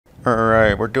All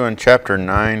right, we're doing chapter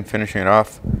 9, finishing it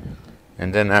off,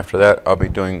 and then after that, I'll be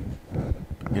doing,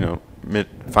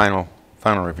 final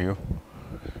review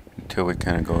until we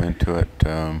kind of go into it.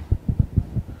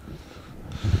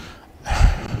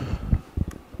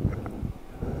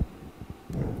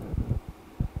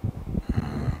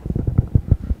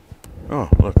 Oh,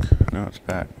 look, now it's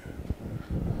back.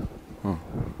 Oh.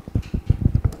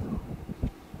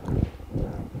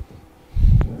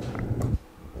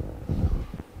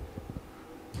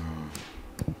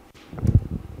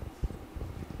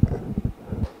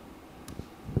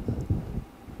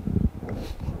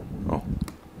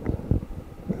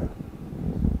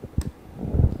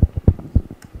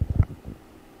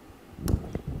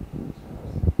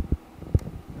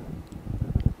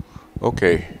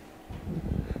 Okay,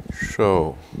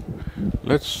 so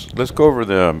let's go over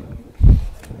the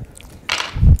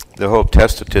whole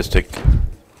test statistic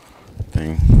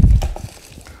thing.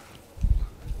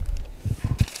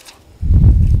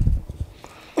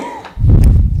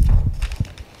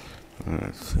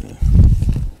 Let's see.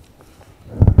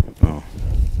 Oh,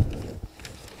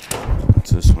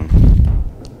 what's this one?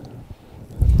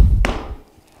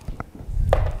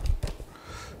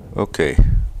 Okay.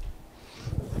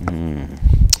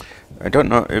 I don't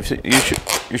know if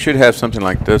you should have something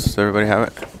like this. Does everybody have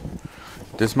it?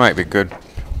 This might be good.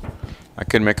 I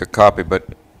can make a copy, but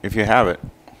if you have it,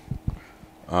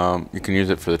 you can use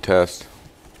it for the test.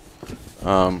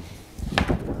 So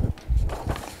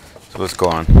let's go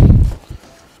on.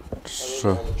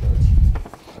 So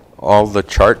all the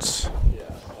charts?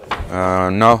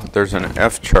 No, there's an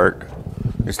F chart.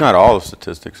 It's not all the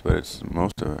statistics, but it's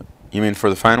most of it. You mean for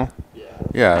the final? Yeah.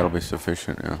 Yeah, it'll be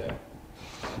sufficient. Yeah. Okay.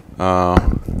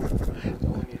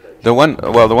 The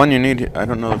one you need, I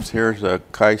don't know if it's here, is a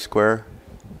chi-square.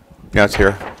 Yeah, it's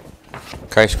here.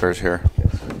 Chi-square is here.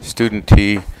 Student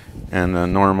t and the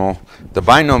normal. The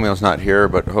binomial is not here,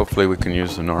 but hopefully we can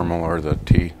use the normal or the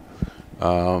t.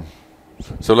 So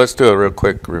let's do a real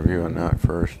quick review on that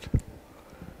first.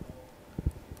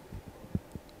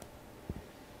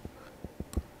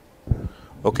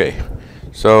 Okay,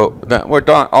 so we're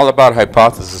all about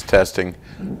hypothesis testing,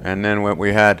 and then what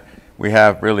we have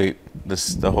really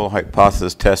the whole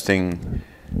hypothesis testing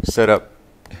set up,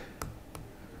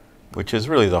 which is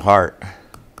really the heart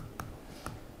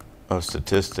of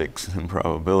statistics and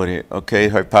probability. Okay,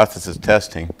 hypothesis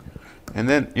testing, and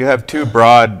then you have two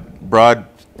broad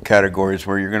categories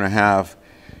where you're going to have,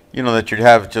 that you'd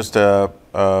have just a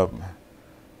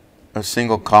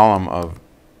single column of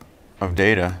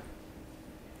data.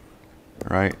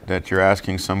 Right, that you're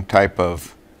asking some type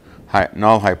of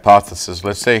null hypothesis.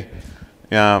 Let's say,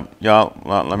 y'all.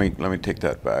 Let me take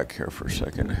that back here for a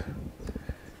second.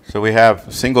 So we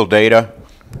have single data,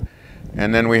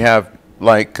 and then we have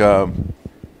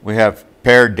we have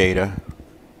paired data,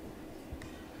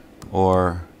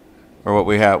 or what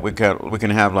we have. We can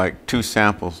have like two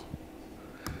samples.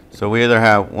 So we either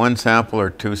have one sample or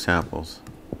two samples.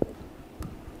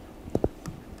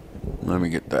 Let me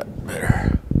get that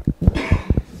better.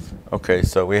 Okay,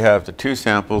 so we have the two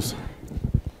samples.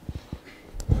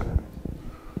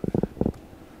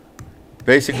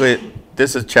 Basically,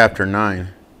 this is chapter 9.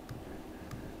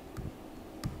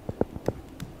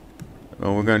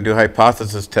 Well, we're going to do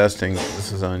hypothesis testing.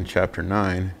 This is on chapter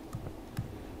 9.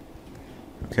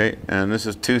 Okay, and this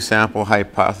is two sample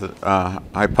hypothesis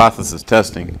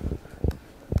testing.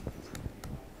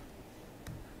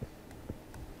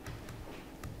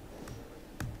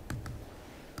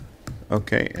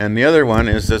 Okay, and the other one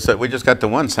is this, that we just got the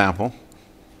one sample.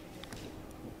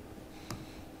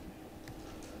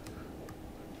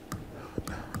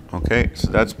 Okay,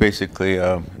 so that's basically,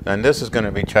 and this is going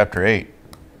to be chapter 8.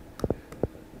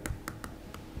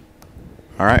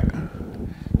 All right,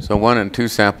 so one and two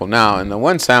sample. Now, in the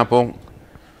one sample,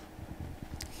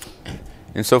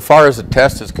 insofar as the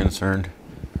test is concerned,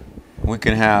 we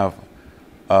can have,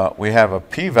 we have a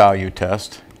p-value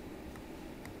test.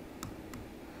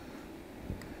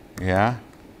 Yeah,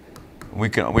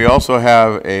 we also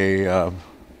have a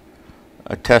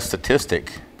test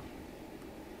statistic.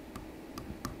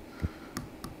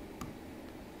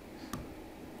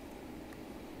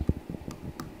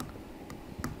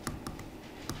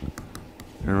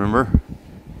 Remember,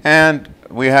 and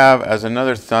we have as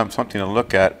another something to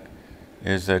look at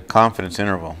is the confidence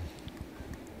interval.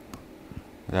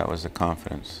 That was the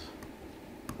confidence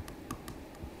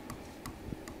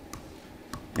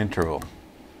interval.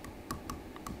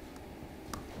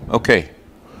 Okay,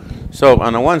 so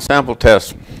on a one sample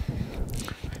test,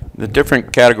 the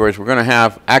different categories we're going to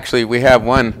have, actually we have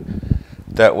one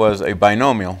that was a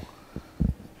binomial.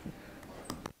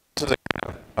 This is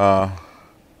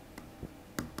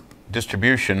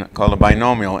distribution called a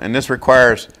binomial, and this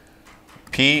requires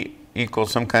P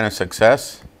equals some kind of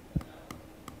success,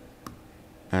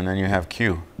 and then you have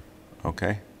Q,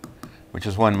 okay, which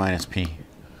is 1 minus P.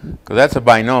 Because that's a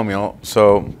binomial,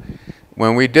 so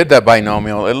when we did that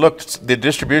binomial, the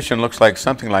distribution looks like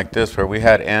something like this, where we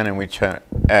had n and we had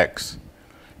x,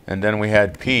 and then we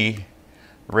had P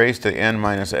raised to n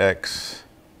minus x.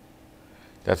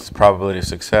 That's the probability of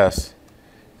success,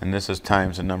 and this is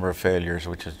times the number of failures,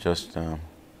 which is just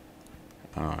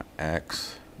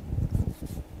x.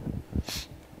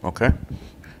 Okay,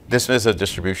 this is a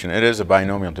distribution. It is a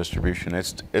binomial distribution.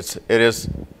 It is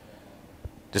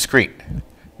discrete.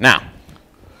 Now,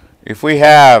 if we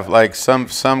have like some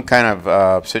kind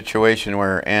of situation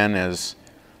where n is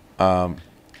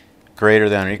greater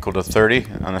than or equal to 30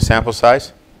 on a sample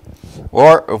size,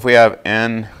 or if we have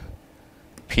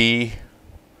np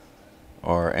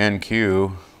or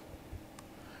nq,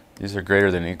 these are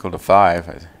greater than or equal to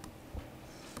 5,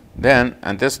 then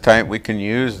at this time we can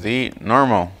use the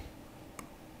normal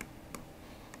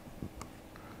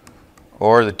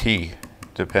or the t,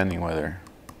 depending whether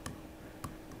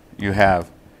you have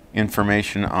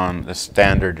information on the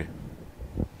standard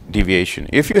deviation.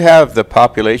 If you have the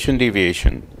population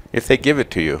deviation, if they give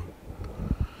it to you,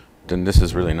 then this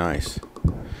is really nice.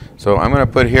 So I'm going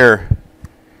to put here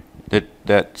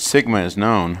that sigma is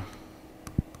known.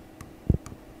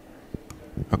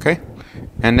 Okay?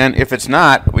 And then if it's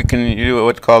not, we can do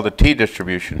what's called the t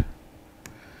distribution.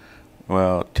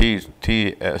 Well,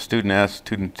 student S,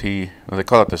 student T, well, they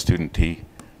call it the student T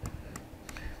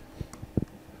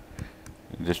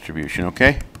distribution,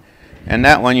 okay? And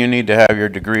that one you need to have your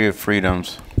degree of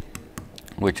freedoms,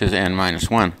 which is n minus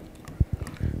 1.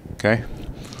 Okay?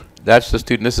 That's the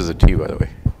student. This is a T, by the way.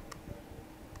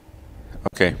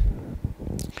 Okay.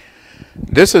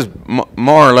 This is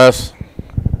more or less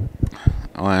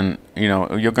when, you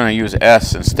know, you're going to use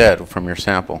S instead from your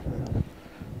sample.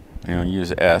 You know,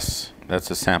 use S. That's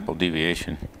a sample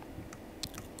deviation.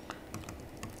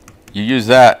 You use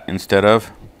that instead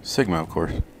of sigma, of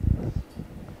course.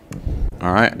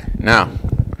 All right. Now,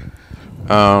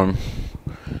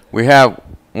 we have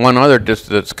one other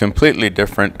that's completely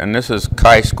different, and this is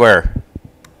chi-square.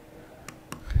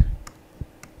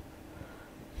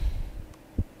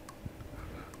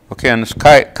 Okay, on this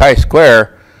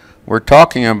chi-square, we're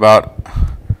talking about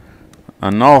a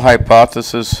null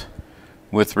hypothesis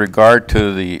with regard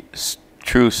to the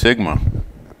true sigma.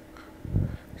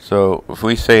 So if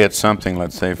we say it's something,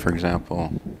 let's say, for example,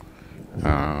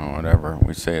 whatever,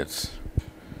 we say it's,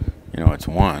 you know, it's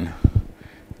 1,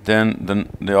 then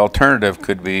the alternative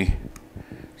could be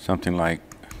something like,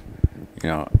 you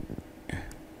know,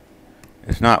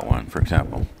 it's not 1, for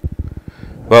example.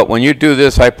 But when you do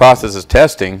this hypothesis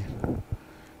testing,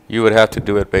 you would have to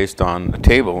do it based on a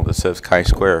table that says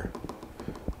chi-square.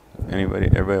 Everybody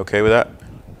okay with that?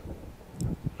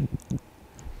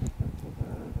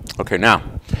 Okay, now,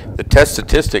 the test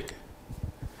statistic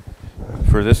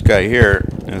for this guy here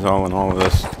is all in all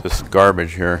of this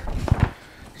garbage here.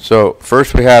 So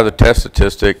first we have the test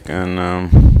statistic,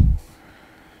 and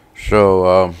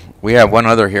we have one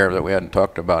other here that we hadn't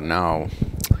talked about now.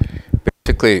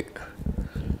 Basically,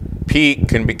 P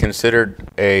can be considered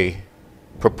a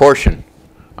proportion.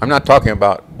 I'm not talking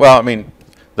about, well, I mean,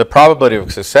 the probability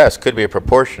of success could be a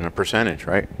proportion, a percentage,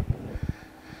 right?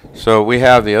 So we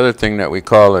have the other thing that we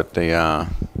call it the,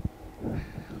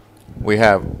 we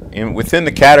have within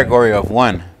the category of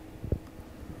 1.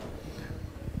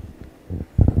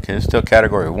 Okay, it's still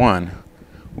category 1.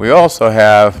 We also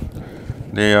have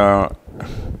the,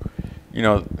 you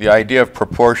know, the idea of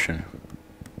proportion,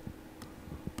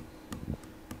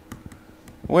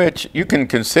 which you can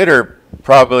consider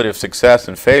probability of success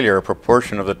and failure a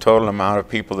proportion of the total amount of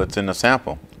people that's in the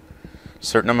sample. A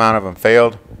certain amount of them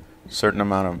failed, a certain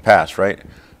amount of them passed, right?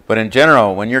 But in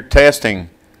general, when you're testing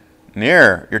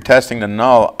you're testing the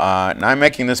null, and I'm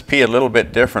making this P a little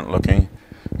bit different looking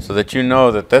so that you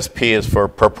know that this P is for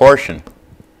proportion.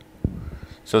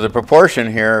 So the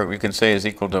proportion here we can say is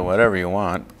equal to whatever you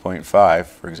want, 0.5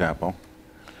 for example.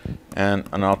 And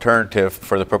an alternative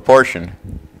for the proportion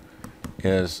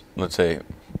is, let's say,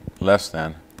 less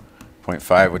than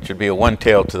 0.5, which would be a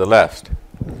one-tailed to the left.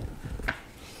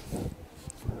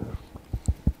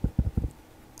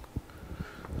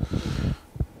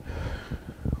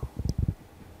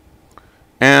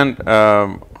 And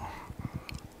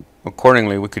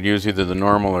accordingly, we could use either the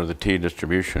normal or the t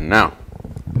distribution. Now,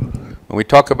 when we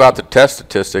talk about the test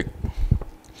statistic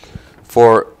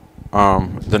for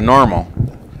the normal,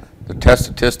 the test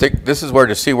statistic, this is where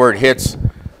to see where it hits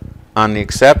on the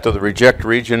accept or the reject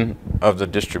region of the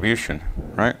distribution,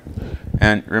 right?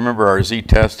 And remember our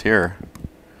z-test here,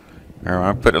 or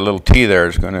I put a little t there,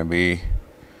 is going to be,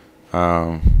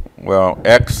 well,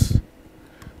 x,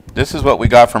 this is what we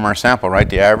got from our sample, right,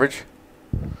 the average,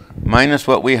 minus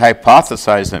what we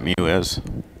hypothesize that mu is.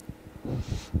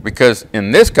 Because in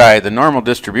this guy, the normal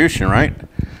distribution, right,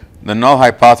 the null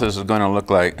hypothesis is going to look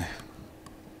like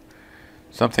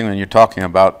something when you're talking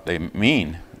about the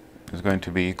mean is going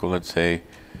to be equal, let's say,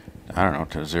 I don't know,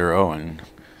 to 0, and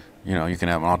you know, you can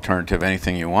have an alternative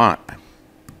anything you want.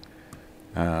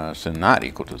 So not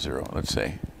equal to 0, let's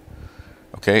say.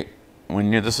 Okay,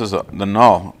 when you, this is the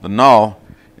null. The null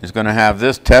is going to have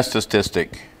this test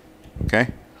statistic. Okay,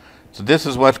 so this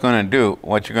is what's going to do,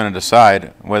 what you're going to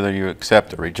decide whether you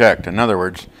accept or reject. In other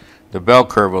words, the bell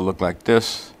curve will look like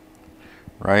this,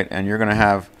 right? And you're going to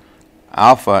have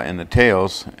alpha in the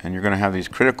tails, and you're going to have these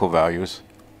critical values.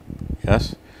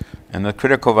 Yes? And the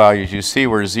critical values, you see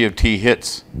where z of t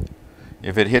hits.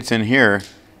 If it hits in here,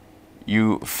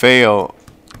 you fail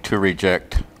to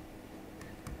reject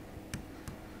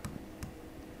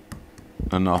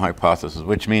the null hypothesis,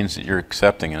 which means that you're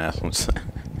accepting, in essence.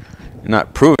 You're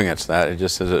not proving it's that. It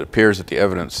just says it appears that the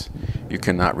evidence, you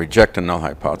cannot reject a null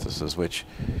hypothesis, which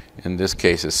in this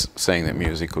case is saying that mu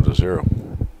is equal to 0.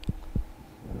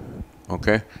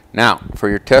 Okay? Now, for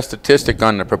your test statistic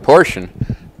on the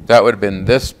proportion, that would have been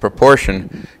this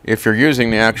proportion. If you're using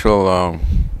the actual,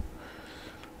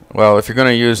 well, if you're going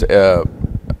to use,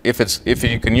 if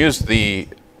you can use the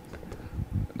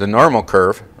normal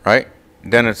curve, right?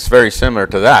 Then it's very similar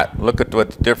to that. Look at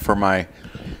what's different for my,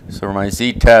 so for my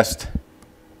z-test,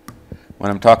 when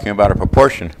I'm talking about a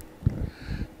proportion,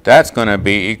 that's going to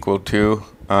be equal to,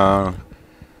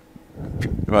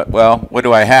 well, what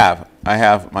do I have? I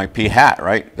have my p hat,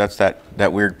 right? That's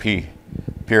that weird p.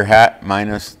 Pure hat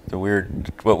minus the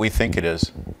weird, what we think it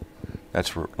is.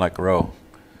 That's like rho.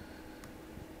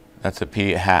 That's a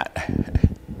p hat.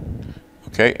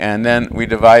 Okay, and then we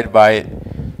divide by,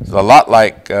 it's a lot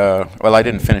like, well, I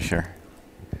didn't finish here.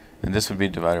 And this would be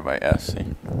divided by s, see?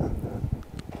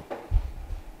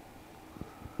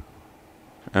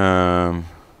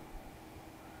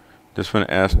 This one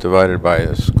s divided by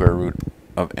the square root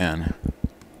of n.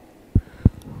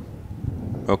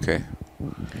 Okay.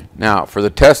 Now, for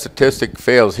the test statistic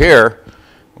fails here,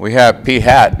 we have p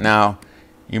hat. Now,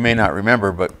 you may not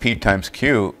remember, but p times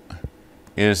q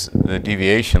is the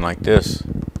deviation like this.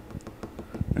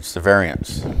 It's the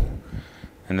variance.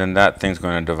 And then that thing's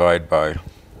going to divide by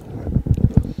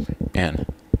n.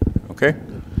 Okay?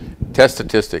 Test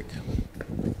statistic.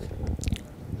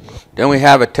 Then we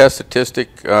have a test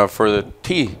statistic for the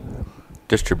t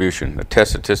distribution, a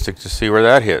test statistic to see where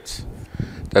that hits.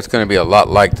 That's going to be a lot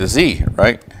like the z,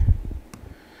 right?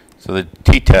 So the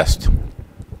t-test.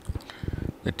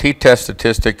 The t-test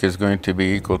statistic is going to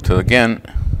be equal to, again,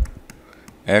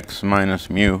 x minus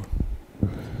mu,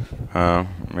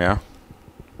 yeah,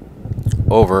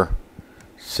 over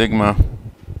sigma,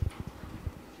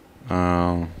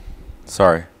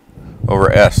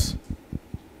 over s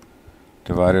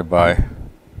divided by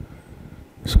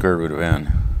the square root of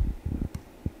n.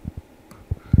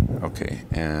 Okay,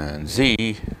 and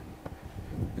z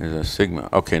is a sigma.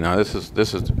 Okay, now this is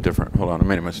different. Hold on, I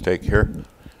made a mistake here.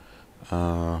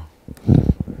 Right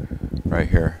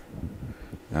here.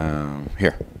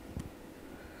 Here.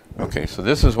 Okay, so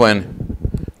this is when,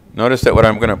 notice that what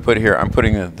I'm going to put here, I'm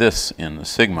putting this in, the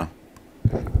sigma.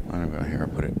 I'm going to go here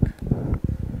and put it.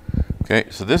 Okay,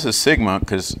 so this is sigma,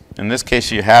 because in this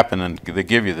case you happen, and they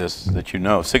give you this, that you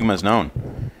know. Sigma is known,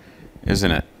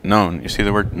 isn't it? Known. You see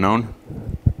the word known?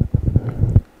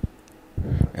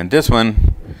 And this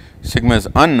one, sigma is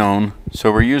unknown,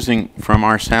 so we're using from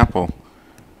our sample.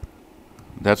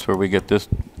 That's where we get this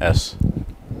s.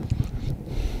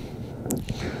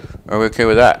 Are we okay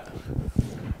with that?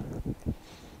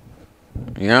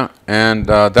 Yeah, and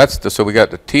that's the, so we got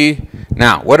the t.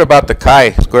 Now, what about the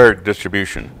chi-squared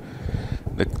distribution?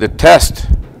 The test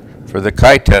for the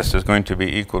chi-test is going to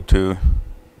be equal to,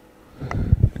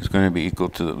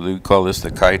 we call this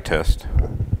the chi-test.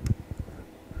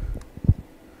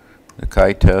 The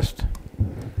chi-test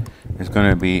is going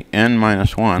to be n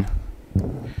minus 1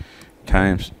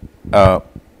 times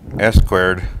s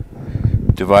squared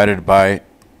divided by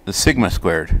the sigma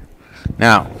squared.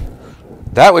 Now,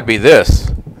 that would be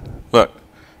this. Look,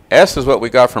 s is what we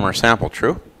got from our sample,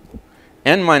 true?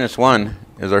 N minus 1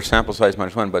 is our sample size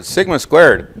minus 1, but sigma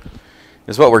squared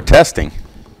is what we're testing.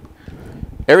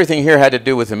 Everything here had to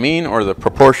do with the mean or the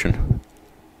proportion.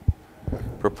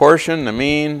 Proportion, the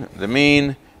mean,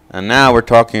 and now we're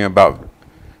talking about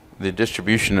the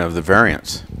distribution of the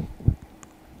variance.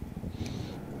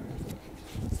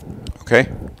 Okay?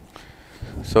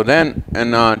 So then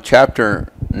in chapter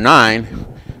 9,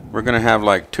 we're going to have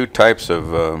like two types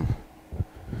of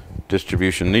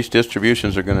distribution. These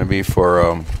distributions are going to be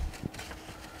for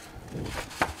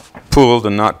pooled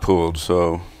and not pooled.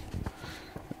 So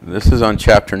this is on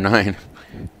chapter 9.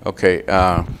 Okay,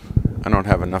 I don't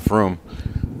have enough room,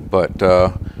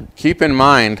 but keep in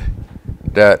mind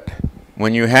that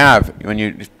when you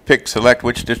select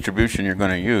which distribution you're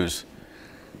going to use,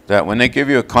 that when they give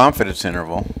you a confidence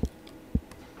interval,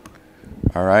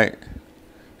 all right,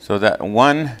 so that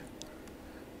 1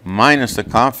 minus the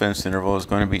confidence interval is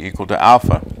going to be equal to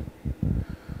alpha.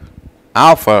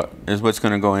 Alpha is what's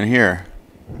going to go in here.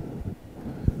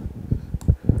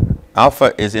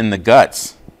 Alpha is in the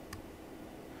guts.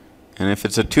 And if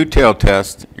it's a two-tailed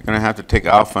test, you're going to have to take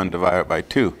alpha and divide it by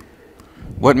 2.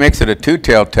 What makes it a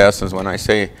two-tailed test is when I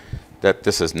say that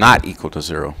this is not equal to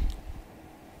 0.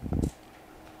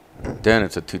 Then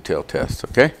it's a two-tailed test,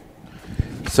 okay?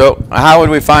 So how would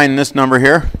we find this number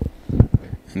here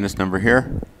and this number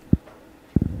here?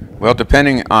 Well,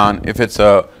 depending on if it's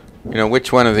a,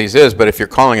 which one of these is, but if you're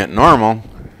calling it normal,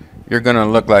 you're going to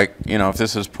look like, if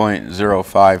this is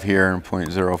 0.05 here and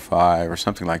 0.05 or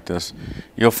something like this,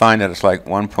 you'll find that it's like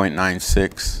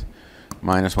 1.96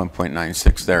 minus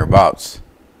 1.96 thereabouts.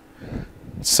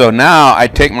 So now I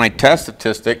take my test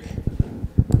statistic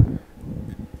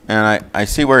and I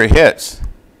see where it hits.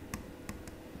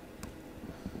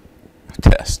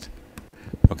 Test.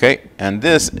 Okay, and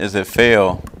this is a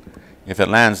fail. If it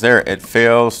lands there, it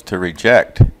fails to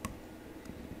reject,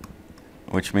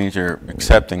 which means you're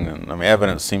accepting the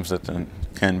evidence seems that it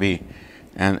can be.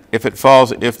 And if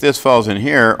this falls in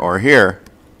here or here,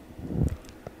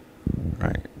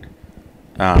 right?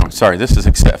 Sorry, this is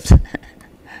accept.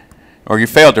 Or you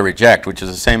failed to reject, which is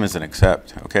the same as an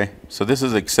accept. Okay, so this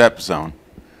is accept zone,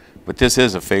 but this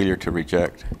is a failure to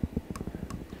reject.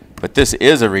 But this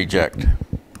is a reject.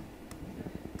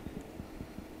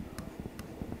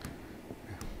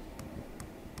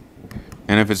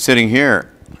 And if it's sitting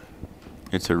here,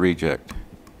 it's a reject.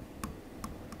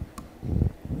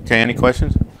 Okay, any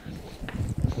questions?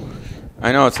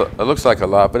 I know it looks like a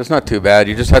lot, but it's not too bad.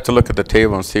 You just have to look at the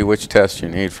table and see which test you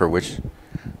need for which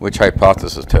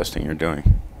hypothesis testing you're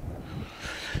doing.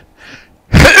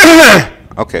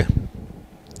 Okay.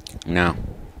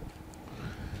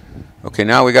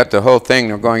 Now we got the whole thing.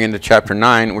 We're going into chapter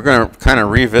 9. We're going to kind of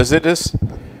revisit this,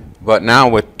 but now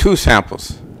with 2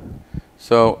 samples.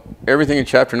 So everything in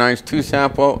chapter 9 is 2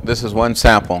 sample. This is 1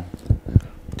 sample.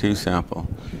 2 sample.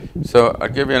 So I'll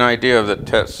give you an idea of the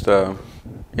test, the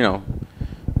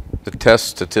test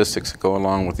statistics that go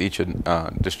along with each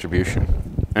distribution.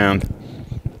 And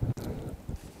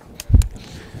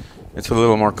it's a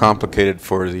little more complicated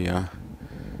for the,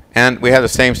 and we have the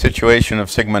same situation of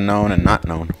sigma known and not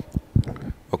known.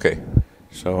 Okay,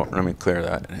 so let me clear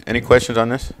that. Any questions on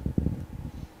this?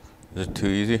 Is it too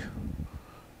easy?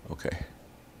 Okay.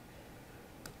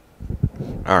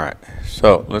 All right,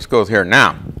 so let's go here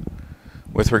now.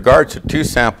 With regard to 2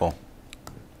 sample,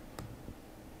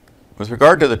 with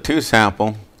regard to the 2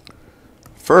 sample,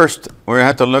 first we're going to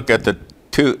have to look at the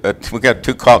we got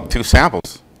 2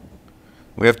 samples.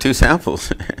 We have 2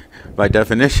 samples by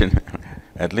definition,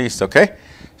 at least, okay?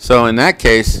 So in that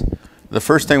case, the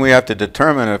first thing we have to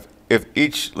determine if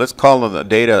each, let's call the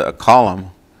data a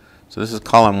column. So this is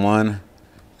column 1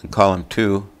 and column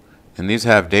 2, and these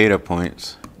have data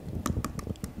points.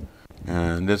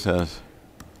 And this has,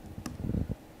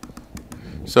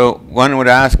 so one would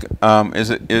ask,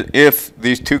 if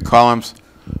these 2 columns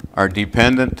are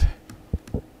dependent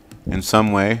in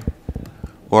some way,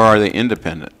 or are they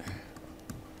independent?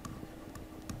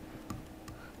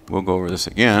 We'll go over this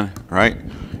again, right?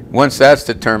 Once that's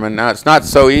determined, now it's not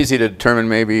so easy to determine.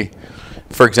 Maybe,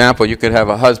 for example, you could have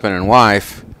a husband and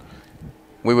wife.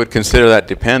 We would consider that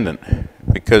dependent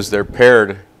because they're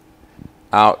paired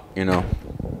out,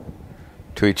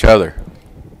 to each other.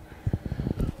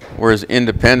 Whereas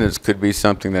independence could be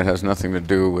something that has nothing to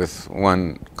do with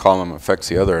one column affects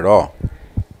the other at all.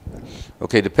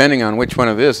 Okay, depending on which one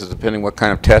of this is depending what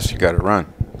kind of test you got to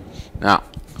run. Now,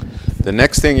 the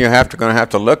next thing you're going to have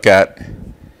to look at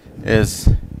is,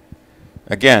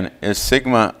 again, is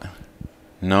sigma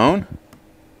known?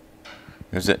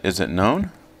 Is it known?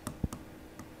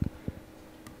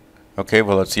 Okay,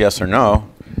 well, it's yes or no.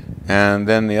 And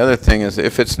then the other thing is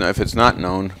if it's not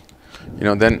known,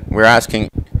 then we're asking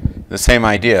the same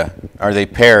idea. Are they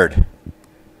paired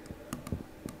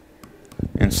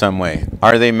in some way?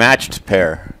 Are they matched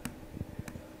pair?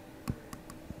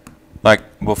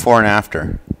 Like before and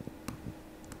after.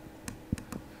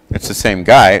 It's the same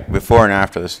guy, before and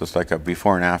after. This looks like a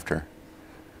before and after.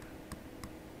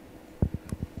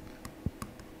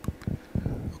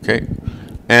 Okay,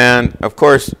 and of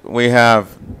course we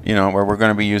have, you know, where we're going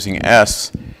to be using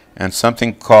S and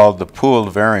something called the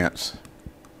pooled variance.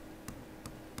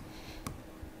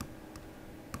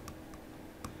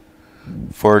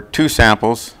 For two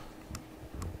samples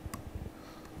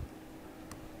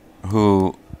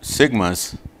who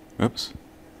sigmas, oops,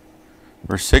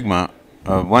 where sigma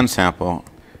of one sample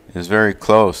is very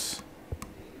close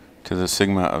to the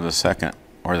sigma of the second,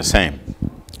 or the same.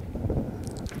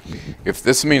 If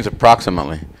this means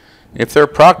approximately, if they're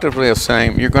approximately the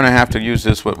same, you're going to have to use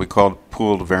this, what we call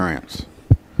pooled variance.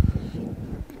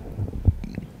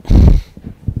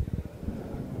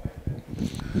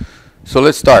 So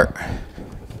let's start.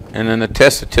 And then the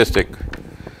test statistic.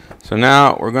 So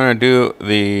now we're going to do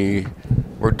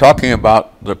we're talking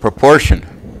about the proportion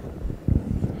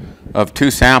of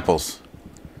two samples,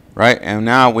 right? And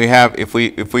now we have, if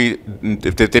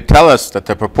they tell us that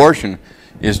the proportion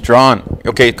is drawn,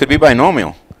 okay, it could be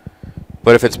binomial,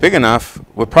 but if it's big enough,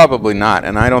 we're probably not.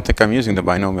 And I don't think I'm using the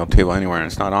binomial table anywhere, and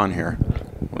it's not on here.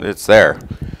 It's there.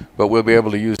 But we'll be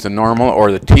able to use the normal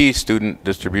or the t-student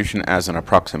distribution as an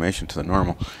approximation to the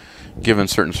normal, given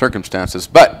certain circumstances.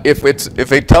 But if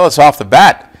they tell us off the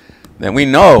bat, then we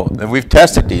know that we've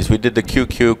tested these. We did the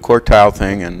QQ quartile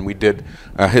thing, and we did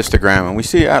a histogram, and we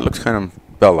see it looks kind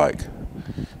of bell-like.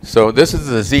 So this is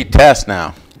the z-test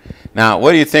now. Now,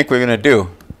 what do you think we're going to do?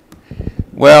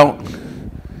 Well,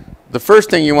 the first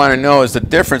thing you want to know is the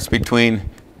difference between,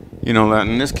 you know,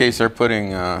 in this case they're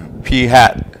putting p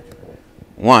hat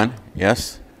 1,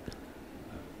 yes,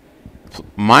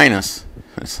 minus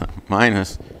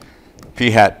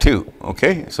p hat 2,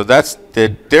 okay? So that's the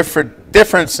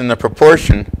difference in the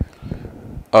proportion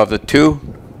of the two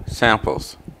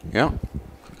samples, yeah?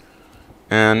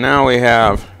 And now we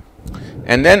have,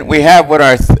 and then we have what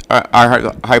our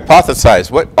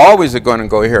hypothesize. What always are going to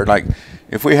go here, like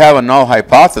if we have a null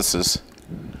hypothesis,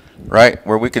 right,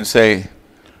 where we can say,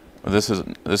 well, this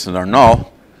is our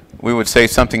null, we would say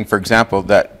something, for example,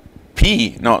 that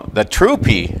P, no, the true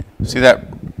P, see that,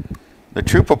 the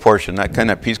true proportion, that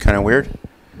kind of P is kind of weird.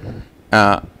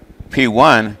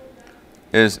 P1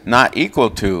 is not equal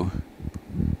to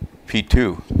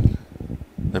P2,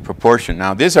 the proportion.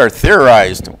 Now, these are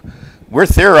theorized. We're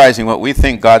theorizing what we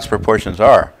think God's proportions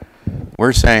are.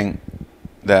 We're saying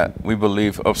that we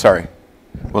believe, oh, sorry.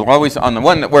 Well, always on the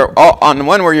one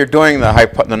where you're doing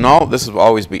the null, this will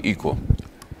always be equal.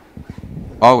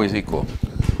 Always equal.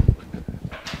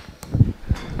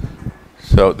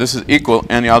 So this is equal,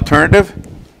 and the alternative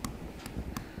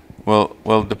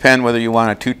will depend whether you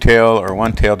want a two-tail or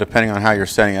one-tail, depending on how you're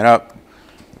setting it up.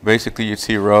 Basically, you'd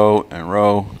see row and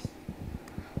row,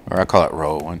 or I call it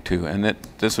row 1, 2, and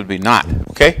this would be not,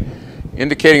 okay?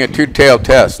 Indicating a two-tail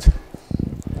test.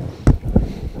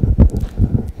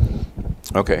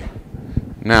 Okay.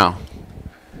 Now,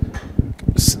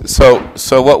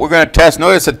 so what we're going to test,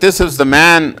 notice that this is the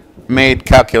man-made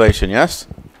calculation, yes?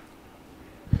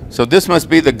 So this must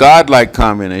be the godlike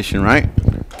combination, right?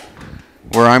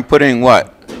 Where I'm putting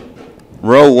what?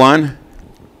 Row 1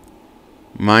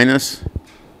 minus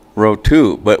row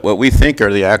 2. But what we think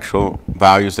are the actual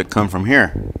values that come from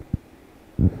here.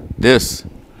 This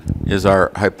is our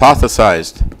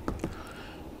hypothesized.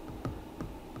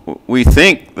 We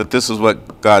think that this is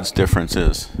what God's difference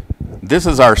is. This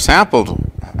is our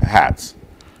sampled hats.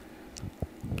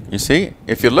 You see?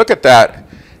 If you look at that,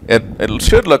 it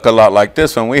should look a lot like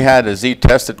this. When we had a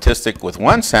z-test statistic with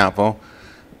one sample,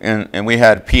 and we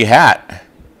had p hat.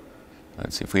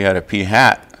 Let's see if we had a p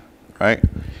hat, right?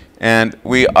 And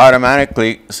we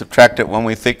automatically subtract it when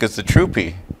we think it's the true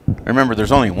p. Remember,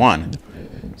 there's only one.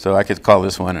 So I could call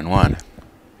this 1 and 1.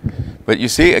 But you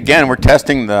see, again, we're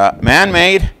testing the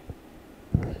man-made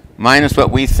minus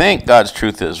what we think God's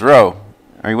truth is, rho.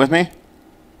 Are you with me?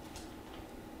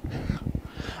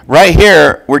 Right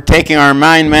here, we're taking our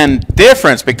man-made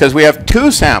difference because we have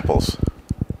two samples.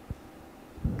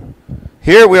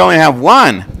 Here we only have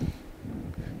one.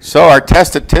 So our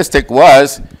test statistic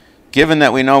was, given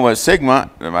that we know what sigma,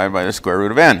 divided by the square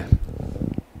root of n.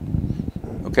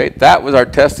 Okay, that was our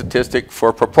test statistic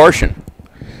for proportion.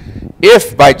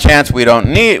 If by chance we don't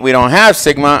have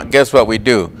sigma, guess what we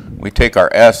do? We take our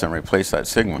S and replace that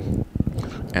sigma.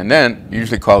 And then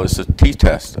usually call this a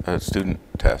t-test, a student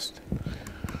test,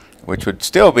 which would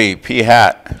still be p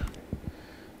hat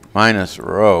minus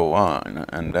rho 1,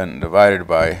 and then divided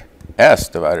by S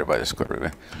divided by the square root of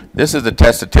n. This is the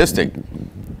test statistic.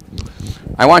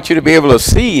 I want you to be able to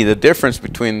see the difference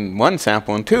between one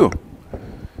sample and two.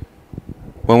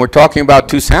 When we're talking about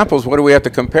two samples, what do we have to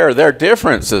compare? Their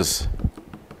differences.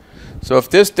 So if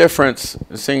this difference,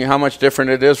 seeing how much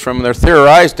different it is from their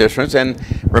theorized difference, and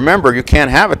remember, you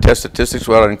can't have a test statistics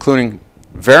without including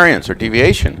variance or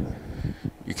deviation.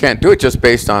 You can't do it just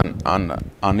based on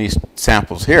these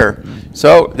samples here.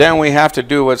 So then we have to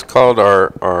do what's called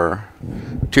our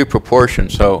two proportion.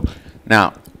 So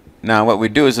now what we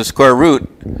do is the square root,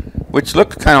 which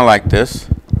looks kind of like this,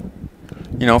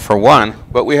 you know, for 1,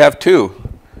 but we have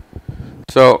 2.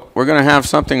 So we're going to have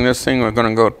something, this thing, we're going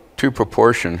to go two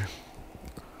proportion.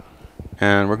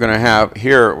 And we're going to have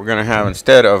here, we're going to have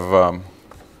instead of,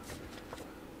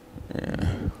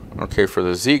 okay, for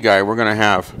the z guy, we're going to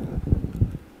have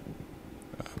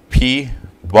p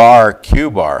bar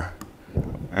q bar.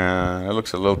 And it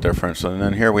looks a little different. So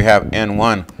then here we have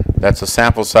n1. That's the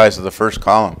sample size of the first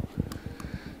column.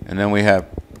 And then we have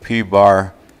p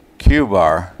bar q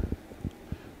bar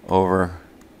over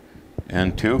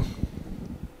n2.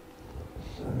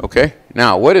 Okay,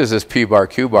 now what is this p bar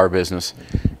q bar business?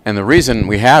 And the reason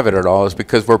we have it at all is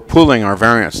because we're pooling our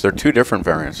variance. They're two different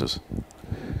variances.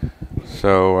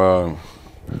 So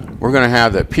we're going to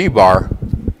have that p bar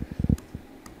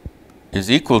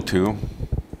is equal to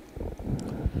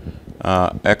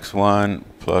x1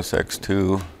 plus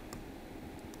x2.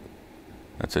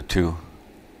 That's a 2.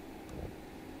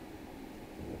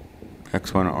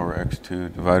 x1 over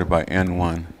x2 divided by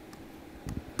n1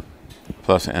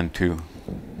 plus n2.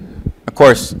 Of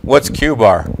course, what's q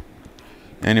bar?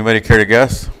 Anybody care to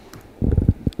guess?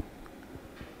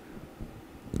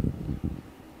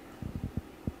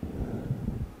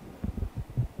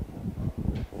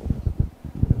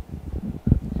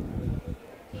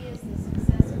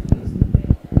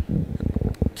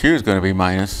 Q is going to be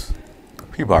minus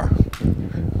p bar,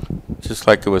 just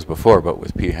like it was before, but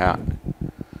with p hat.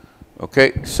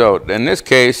 Okay, so in this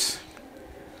case,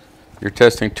 you're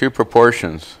testing two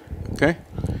proportions, okay?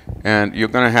 And you're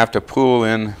going to have to pool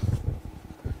in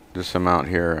this amount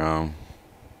here.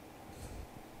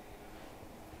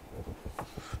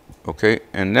 Okay,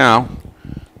 and now,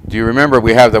 do you remember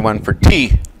we have the one for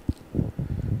t,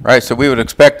 right? So we would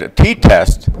expect a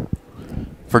t-test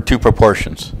for two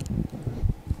proportions.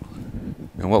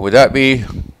 And what would that be?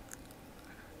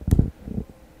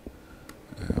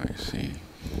 Let me see.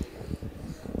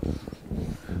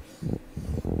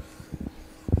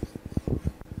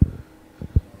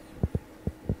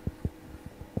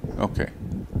 Okay.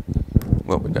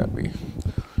 What would that be?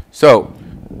 So,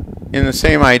 in the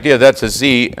same idea, that's a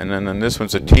z, and then this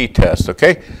one's a t-test,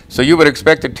 okay? So you would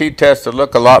expect a t-test to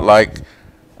look a lot like,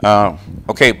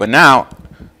 okay, but now,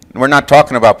 we're not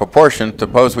talking about proportion.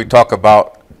 Suppose we talk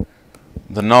about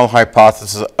the null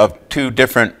hypothesis of two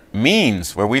different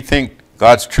means, where we think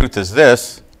God's truth is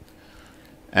this,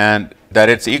 and that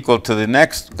it's equal to the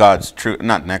next God's truth,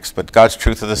 not next, but God's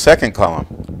truth of the second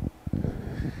column.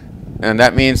 And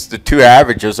that means the two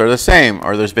averages are the same,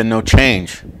 or there's been no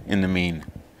change in the mean,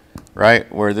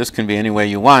 right? Where this can be any way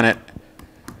you want it.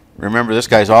 Remember, this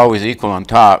guy's always equal on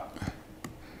top.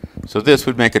 So this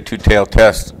would make a two-tailed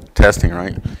testing,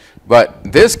 right?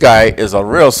 But this guy is a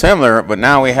real similar, but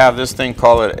now we have this thing,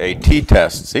 call it a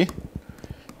t-test, see?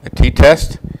 A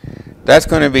t-test. That's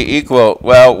going to be equal,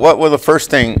 well, what will the first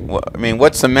thing, I mean,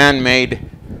 what's the man-made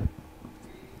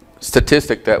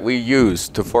statistic that we use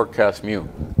to forecast mu?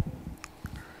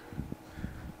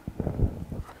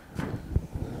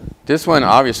 This one,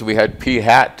 obviously, we had p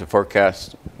hat to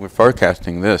forecast. We're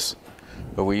forecasting this,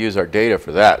 but we use our data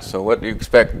for that. So what do you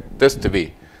expect this to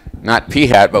be? Not p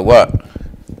hat, but what?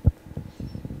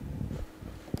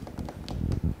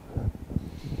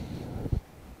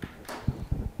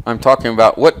 I'm talking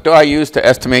about what do I use to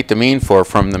estimate the mean for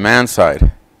from the man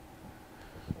side?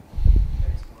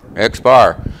 X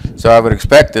bar. So I would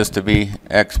expect this to be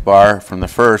x bar from the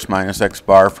first minus x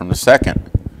bar from the second.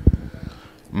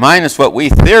 Minus what we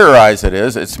theorize it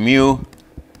is, it's mu,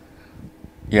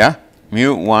 yeah,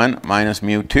 mu 1 minus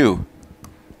mu 2.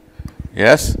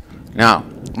 Yes? Now,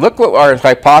 look what our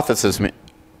hypothesis means.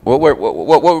 What we're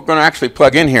going to actually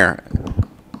plug in here.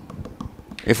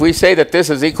 If we say that this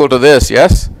is equal to this,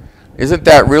 yes? Isn't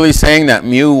that really saying that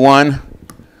mu 1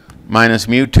 minus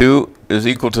mu 2 is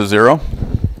equal to 0?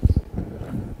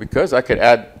 Because I could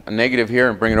add a negative here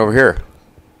and bring it over here.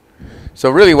 So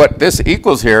really what this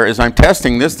equals here is I'm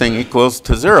testing this thing equals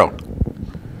to 0.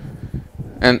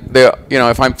 And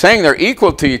if I'm saying they're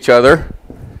equal to each other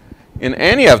in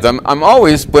any of them, I'm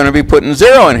always going to be putting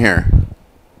 0 in here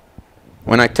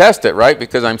when I test it, right?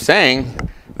 Because I'm saying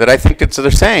that I think it's the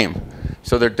same.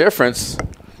 So their difference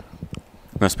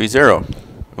must be 0.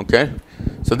 Okay?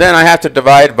 So then I have to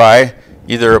divide by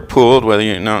either a pooled, whether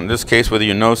you know, in this case, whether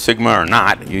you know sigma or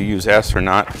not, you use S or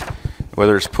not,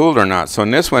 whether it's pooled or not. So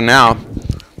in this one now,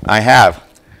 I have.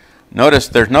 Notice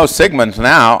there's no sigmas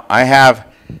now. I have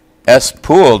S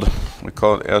pooled. We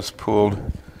call it S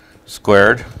pooled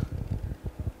squared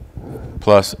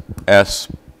plus S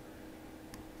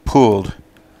pooled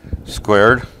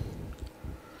squared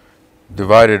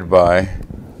divided by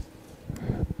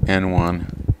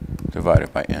N1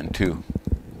 divided by N2.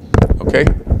 Okay?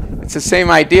 It's the same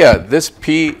idea. This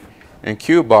P and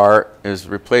Q bar is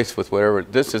replaced with whatever.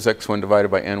 This is X1 divided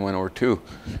by N1 over 2.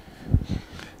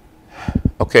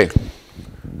 Okay.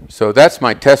 So that's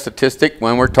my test statistic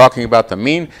when we're talking about the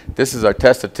mean. This is our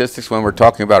test statistics when we're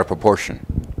talking about a proportion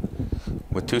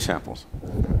with 2 samples.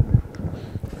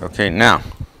 Okay, now,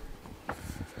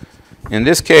 in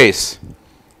this case,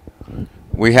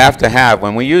 we have to have,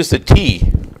 when we use the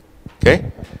t,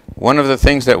 okay, one of the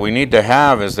things that we need to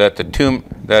have is that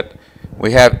that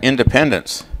we have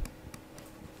independence.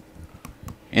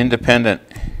 Independent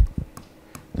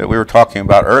that we were talking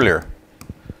about earlier.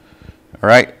 All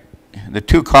right? The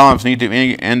 2 columns need to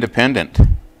be independent.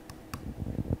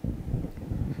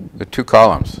 The 2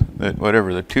 columns,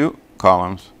 whatever, the 2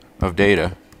 columns of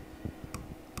data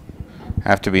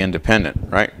have to be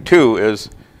independent, right? 2 is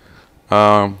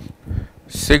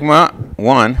sigma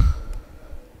 1,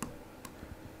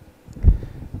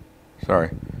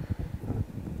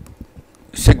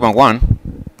 sigma 1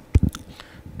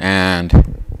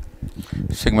 and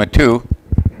sigma 2,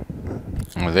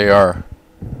 they are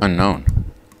unknown.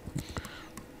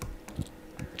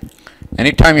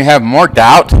 Anytime you have more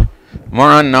doubt,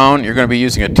 more unknown, you're going to be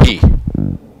using a t.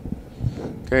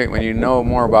 Okay, when you know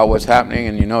more about what's happening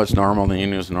and you know it's normal, then you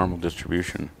use normal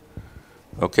distribution.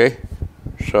 Okay,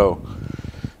 so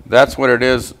that's what it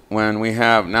is when we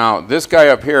have, now this guy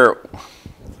up here,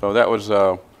 so that was,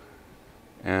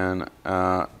 and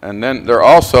then they're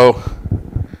also,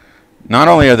 not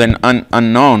only are they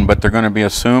unknown, but they're going to be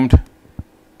assumed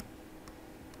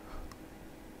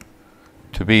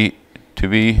to be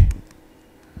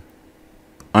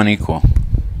unequal.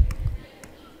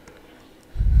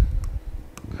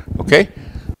 Okay?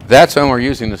 That's when we're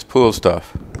using this pool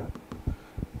stuff.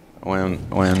 When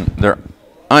they're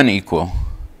unequal.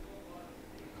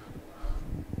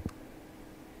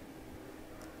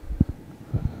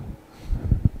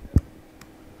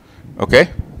 Okay?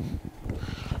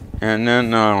 And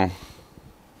then,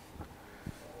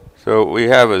 so we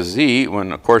have a z,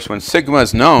 when, of course, when sigma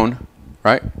is known,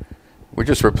 right? We're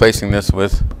just replacing this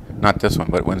with, not this one,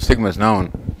 but when sigma is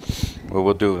known, well,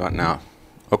 we'll do that now.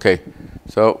 Okay,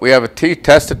 so we have a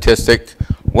t-test statistic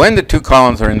when the 2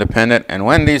 columns are independent and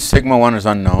when these sigma 1 is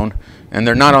unknown, and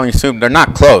they're not only assumed, they're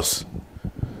not close.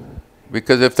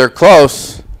 Because if they're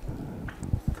close,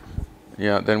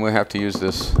 yeah, then we have to use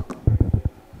this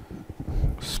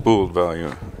spooled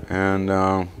value. And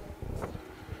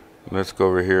let's go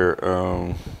over here.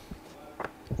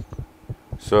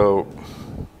 So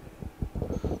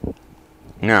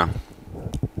now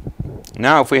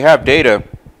if we have data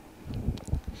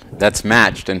that's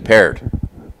matched and paired,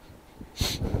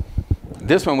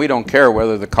 this one we don't care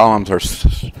whether the columns are,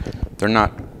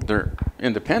 they're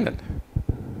independent.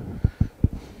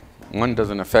 One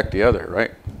doesn't affect the other,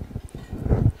 right?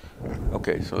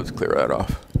 Okay, so let's clear that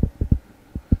off.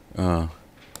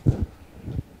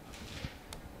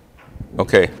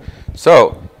 Okay,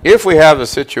 so if we have a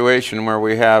situation where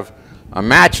we have a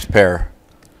matched pair,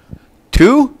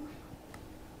 2,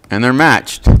 and they're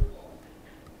matched.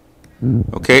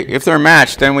 Okay, if they're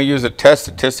matched, then we use a test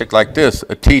statistic like this,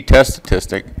 a t-test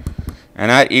statistic,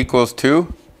 and that equals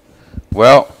to,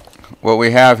 well, what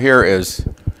we have here is,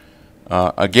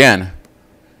 again,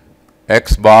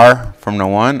 x bar from the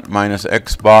 1 minus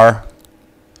x bar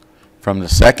from the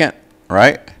second,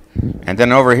 right? And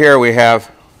then over here we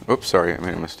have, oops, sorry, I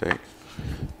made a mistake.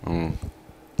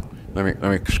 Let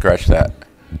me scratch that.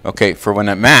 Okay, for when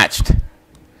it matched,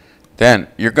 then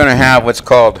you're going to have what's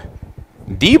called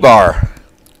d bar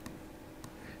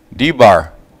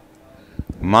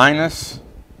minus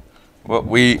what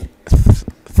we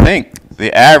think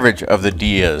the average of the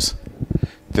d is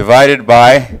divided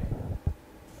by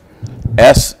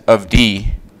s of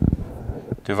d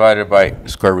divided by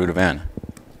square root of n.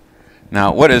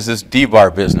 Now, what is this d bar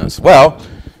business? Well,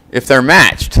 if they're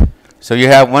matched, so you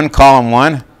have one column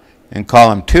 1 and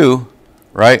column 2,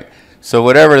 right? So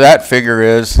whatever that figure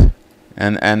is,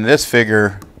 and this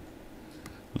figure,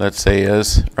 let's say,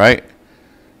 is, right?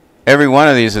 Every one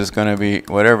of these is going to be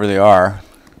whatever they are.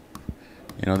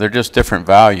 You know, they're just different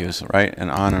values, right? And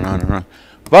on and on and on.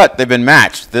 But they've been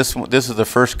matched. This is the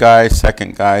first guy,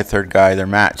 second guy, third guy. They're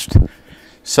matched.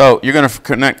 So you're going to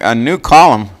connect a new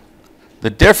column. The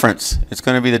difference, it's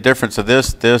going to be the difference of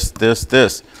this, this, this,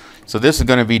 this. So this is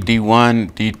going to be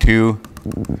D1,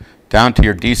 D2, down to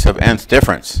your D sub nth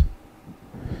difference.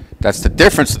 That's the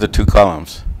difference of the two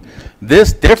columns.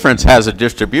 This difference has a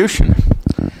distribution.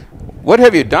 What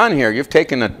have you done here? You've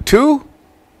taken a 2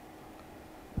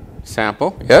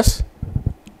 sample, yes?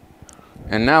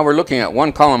 And now we're looking at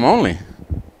one column only,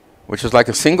 which is like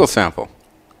a single sample,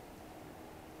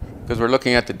 because we're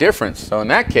looking at the difference. So in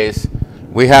that case,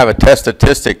 we have a test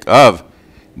statistic of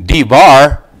D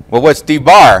bar. Well, what's D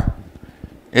bar?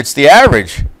 It's the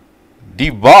average. D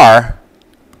bar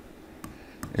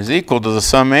is equal to the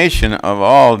summation of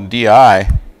all DI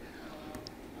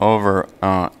over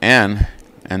N,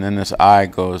 and then this I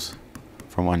goes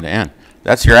from 1 to N.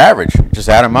 That's your average. Just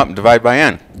add them up and divide by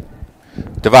N.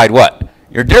 Divide what?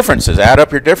 Your differences. Add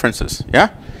up your differences.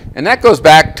 Yeah? And that goes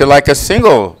back to like a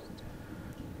single,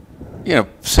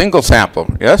 single sample.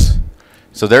 Yes?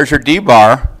 So there's your D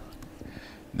bar.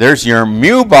 There's your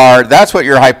mu bar. That's what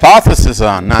your hypothesis is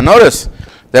on. Now notice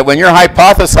that when you're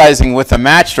hypothesizing with a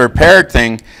matched or paired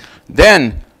thing,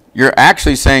 then you're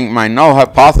actually saying my null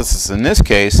hypothesis in this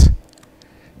case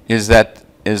is that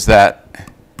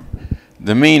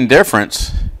the mean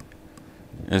difference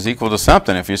is equal to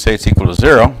something. If you say it's equal to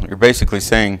 0, you're basically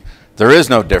saying there is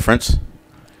no difference,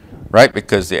 right?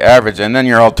 Because the average, and then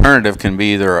your alternative can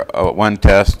be either a one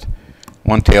test,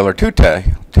 one tail, or two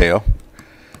tail.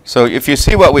 So if you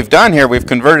see what we've done here, we've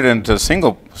converted it into a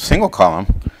single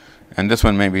column, and this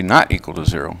one may be not equal to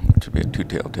 0, which would be a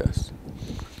two-tail test.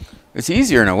 It's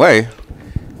easier in a way,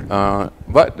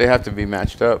 but they have to be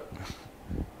matched up,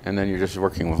 and then you're just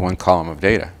working with one column of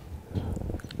data.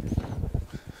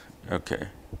 Okay.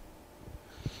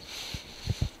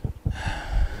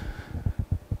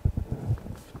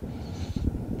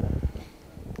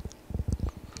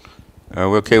 Are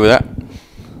we okay with that?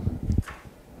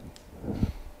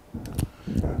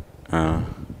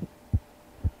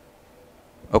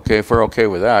 Okay, if we're okay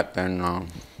with that, then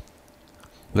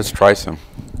let's try some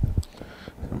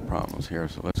problems here.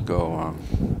 So let's go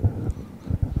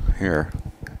here.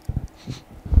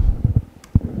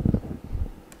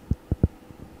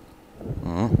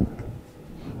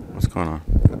 What's going on?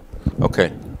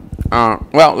 Okay.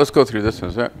 Well, let's go through this.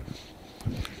 Is it?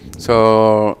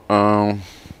 So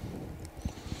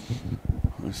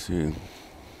let's see.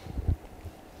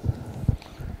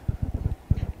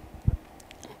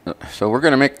 So we're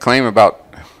going to make a claim about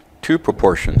two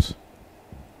proportions.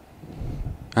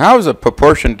 How is a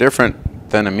proportion different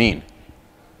than a mean?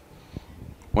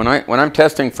 When I'm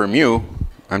testing for mu,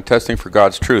 I'm testing for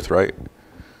God's truth, right?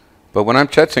 But when I'm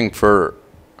testing for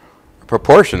a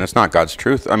proportion, it's not God's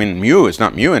truth. I mean, mu is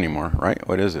not mu anymore, right?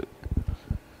 What is it?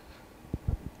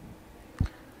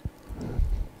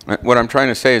 What I'm trying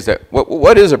to say is that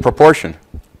what is a proportion?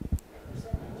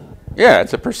 Yeah,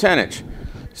 it's a percentage.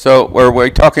 So where we're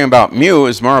talking about mu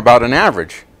is more about an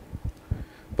average.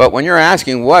 But when you're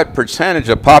asking what percentage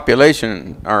of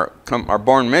population are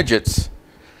born midgets,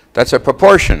 that's a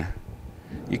proportion.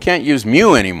 You can't use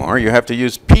mu anymore. You have to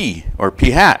use p or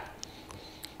p hat.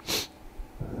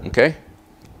 Okay?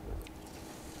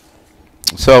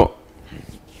 So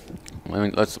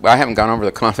I haven't gone over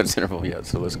the confidence interval yet,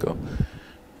 so let's go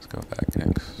back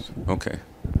next. Okay.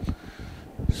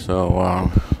 So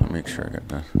let me make sure I got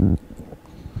that.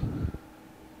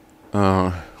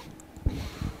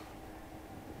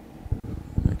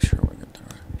 Make sure we get that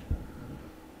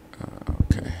right.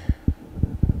 Okay.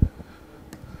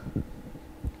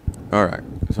 All right.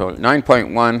 So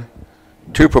 9.1,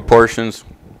 two proportions.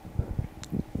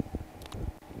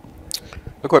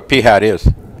 Look what p hat is.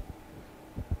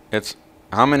 It's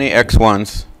how many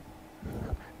x1s.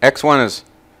 X1 is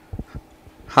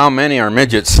how many are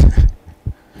midgets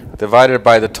divided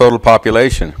by the total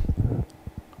population.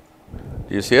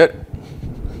 Do you see it?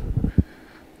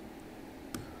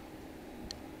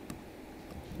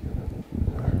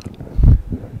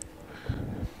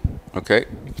 Okay.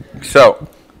 So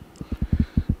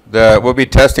we'll be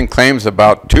testing claims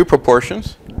about two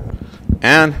proportions,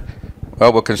 and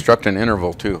well, we'll construct an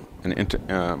interval too.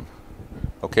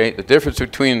 Okay, the difference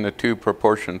between the two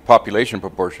population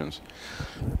proportions.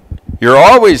 You're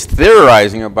always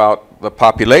theorizing about the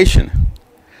population.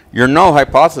 Your null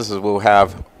hypothesis will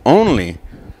have only,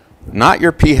 not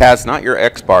your p hats, not your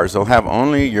x bars. They'll have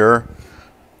only your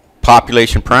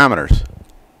population parameters.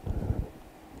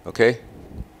 Okay?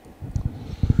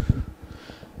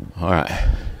 All right.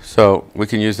 So we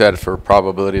can use that for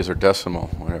probabilities or decimal,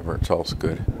 whatever. It's all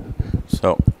good.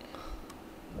 So,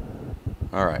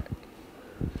 all right.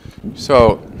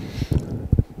 So,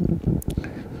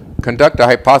 conduct a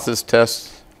hypothesis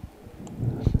test.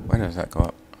 When does that go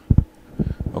up?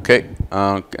 Okay,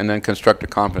 and then construct a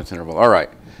confidence interval. All right.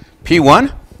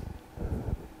 P1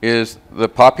 is the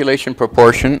population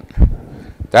proportion.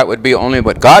 That would be only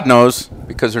what God knows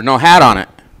because there's no hat on it.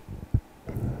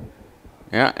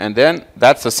 Yeah, and then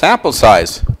that's the sample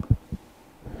size.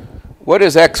 What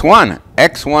is X1?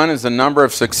 X1 is the number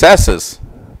of successes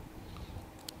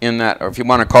in that, or if you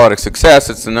want to call it a success,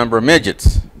 it's the number of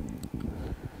midgets.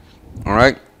 All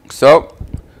right, so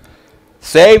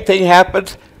same thing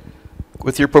happens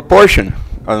with your proportion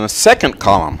on the second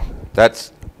column.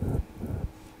 That's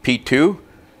P2,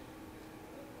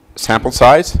 sample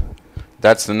size.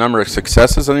 That's the number of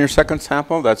successes on your second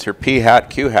sample. That's your P hat,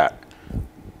 Q hat.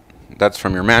 That's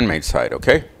from your man-made side,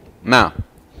 okay? Now,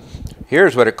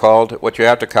 here's what it called, what you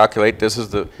have to calculate. This is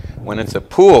the, when it's a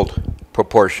pooled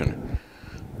proportion.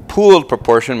 Pooled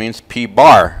proportion means P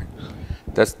bar.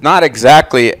 That's not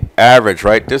exactly average,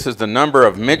 right? This is the number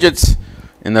of midgets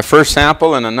in the first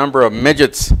sample and the number of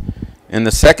midgets in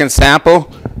the second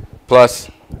sample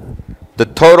plus the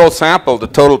total sample, the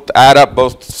total, add up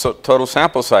both total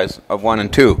sample size of 1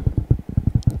 and 2.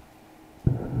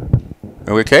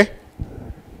 Are we okay?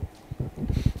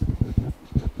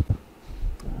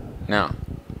 Now,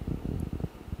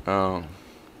 so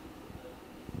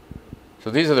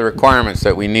these are the requirements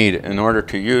that we need in order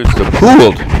to use the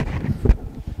pooled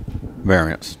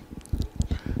variance.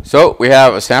 So we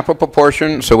have a sample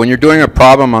proportion. So when you're doing a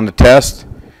problem on the test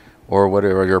or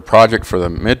whatever your project for the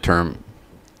midterm,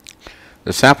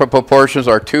 the sample proportions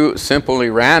are too simply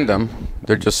random.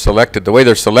 They're just selected. The way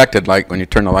they're selected, like when you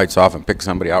turn the lights off and pick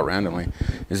somebody out randomly,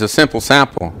 is a simple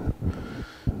sample.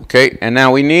 Okay, and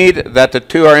now we need that the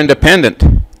two are independent.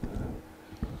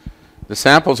 The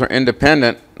samples are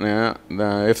independent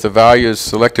if the values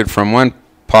selected from one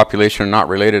population are not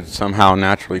related somehow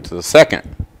naturally to the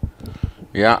second.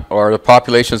 Yeah, or the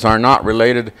populations are not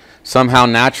related somehow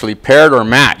naturally paired or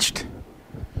matched.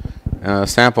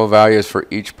 Sample values for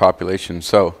each population.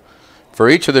 So for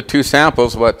each of the two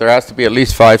samples, there has to be at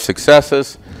least 5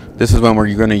 successes. This is when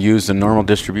we're going to use the normal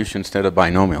distribution instead of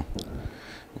binomial,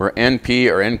 where NP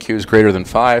or NQ is greater than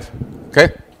 5. Okay?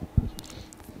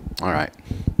 All right.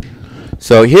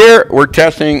 So here we're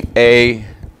testing a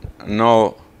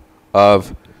null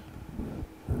of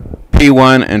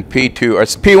P1 and P2. Or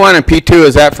P1 and P2,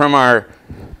 is that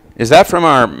from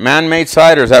our man-made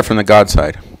side or is that from the God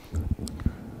side?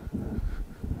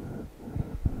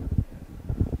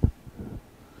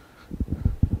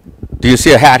 Do you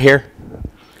see a hat here?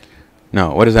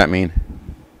 No. What does that mean?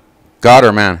 God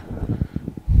or man?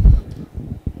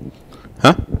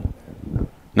 Huh?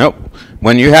 Nope.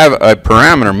 When you have a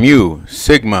parameter, mu,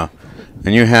 sigma,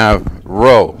 and you have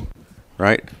rho,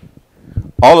 right?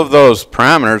 All of those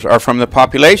parameters are from the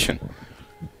population.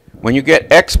 When you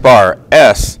get X bar,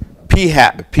 S, P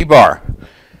hat, P bar,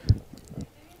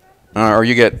 or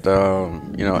you get,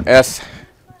 you know, S,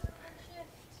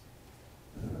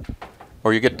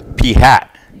 or you get P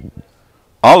hat,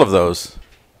 all of those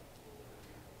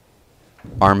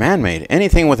are man-made.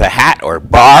 Anything with a hat or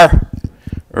bar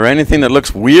or anything that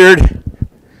looks weird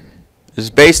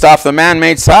is based off the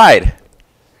man-made side.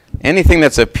 Anything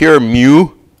that's a pure mu,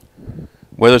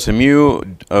 whether it's a mu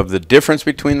of the difference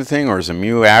between the thing or is a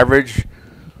mu average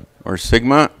or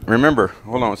sigma. Remember,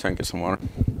 hold on a second, get some water.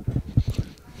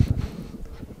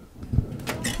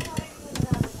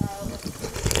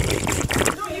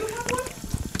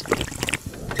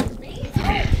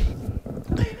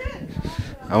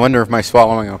 I wonder if my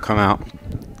swallowing will come out.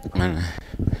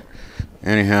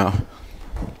 Anyhow,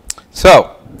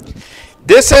 so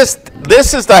this is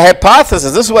the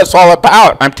hypothesis. This is what it's all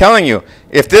about. I'm telling you,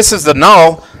 if this is the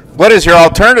null, what is your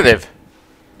alternative?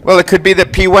 Well, it could be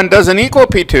that P1 doesn't equal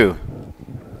P2,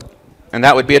 and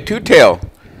that would be a two-tail.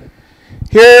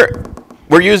 Here,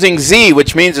 we're using Z,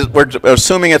 which means we're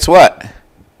assuming it's what?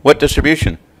 What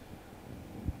distribution?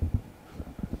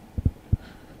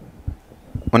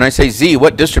 When I say Z,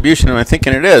 what distribution am I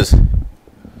thinking it is?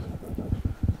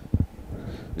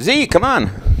 Z, come on.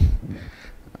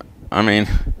 I mean,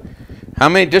 how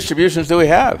many distributions do we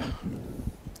have?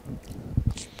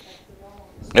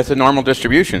 It's a normal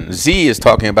distribution. Z is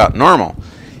talking about normal.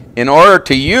 In order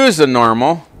to use the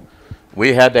normal,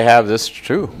 we had to have this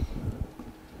true.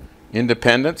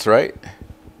 Independence, right?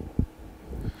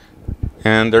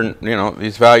 And they're, you know,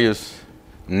 these values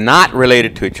not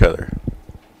related to each other.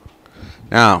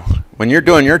 Now, when you're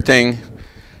doing your thing,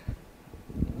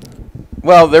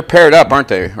 well, they're paired up, aren't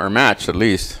they? Or matched, at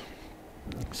least.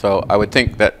 So I would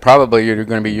think that probably you're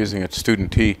going to be using a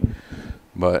student T.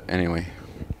 But anyway.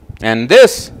 And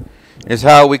this is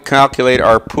how we calculate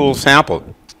our pool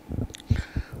sample.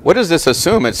 What does this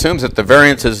assume? It assumes that the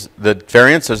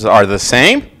variances are the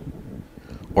same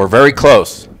or very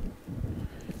close.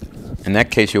 In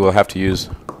that case, you will have to use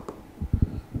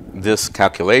this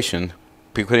calculation.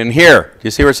 Put it in here. Do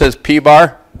you see where it says P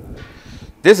bar?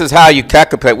 This is how you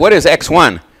calculate. What is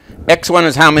X1? X1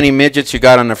 is how many midgets you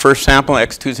got on the first sample.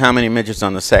 X2 is how many midgets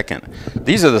on the second.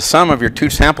 These are the sum of your two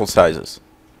sample sizes.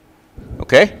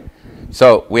 Okay?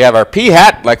 So we have our P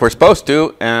hat, like we're supposed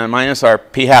to, and minus our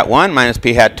P hat 1 minus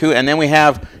P hat 2, and then we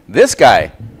have this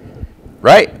guy.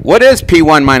 Right? What is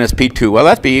P1 minus P2? Well,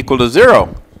 that'd be equal to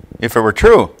 0 if it were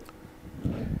true.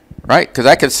 Right? Because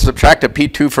I could subtract a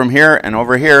P2 from here and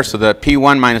over here so that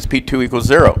P1 minus P2 equals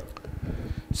 0.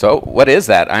 So what is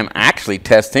that? I'm actually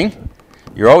testing.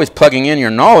 You're always plugging in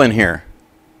your null in here.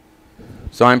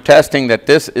 So I'm testing that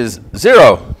this is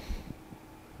 0.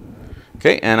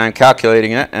 Okay, and I'm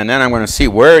calculating it, and then I'm going to see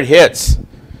where it hits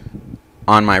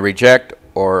on my reject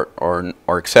or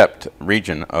accept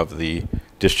region of the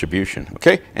distribution.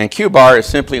 Okay, and Q bar is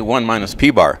simply 1 minus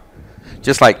P bar,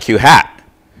 just like Q hat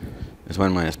is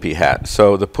 1 minus P hat.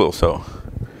 So the pool. So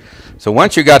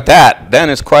once you got that, then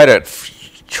it's quite a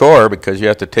chore because you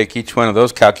have to take each one of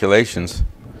those calculations,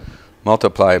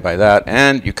 multiply by that,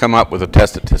 and you come up with a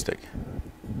test statistic.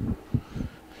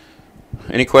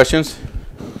 Any questions?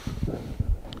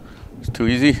 It's too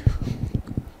easy?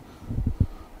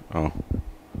 Oh.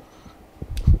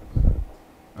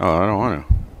 Oh, I don't want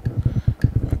to.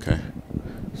 Okay.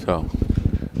 So,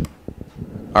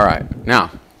 all right. Now,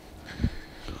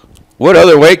 what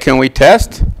other way can we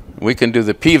test? We can do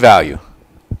the p-value.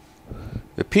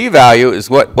 The p-value is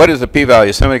what is the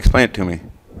p-value? Somebody explain it to me.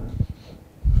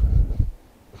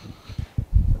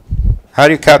 How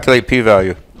do you calculate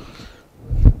p-value?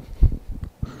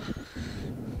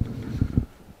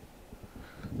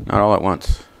 Not all at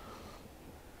once.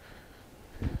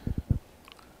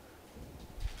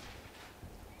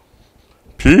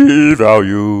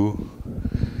 P-value.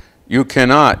 You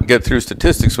cannot get through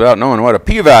statistics without knowing what a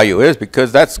p-value is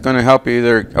because that's going to help you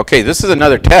either. Okay, this is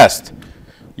another test.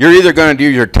 You're either going to do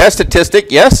your test statistic,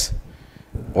 yes,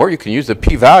 or you can use the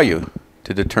p-value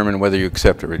to determine whether you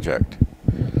accept or reject.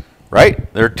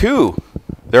 Right? There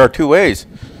are two ways.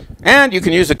 And you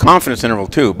can use a confidence interval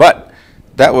too, but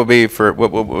that will be for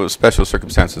what special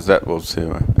circumstances. That will see.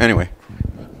 Anyway.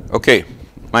 Okay.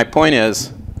 My point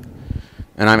is,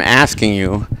 and I'm asking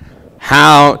you,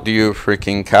 how do you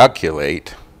freaking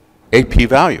calculate a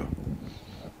p-value?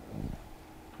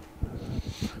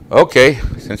 Okay,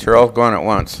 since you're all going at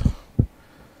once,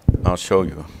 I'll show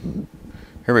you.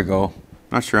 Here we go.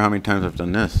 Not sure how many times I've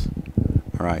done this.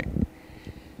 All right.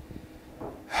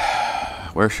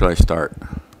 Where should I start?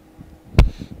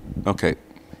 Okay.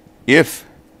 If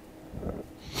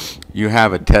you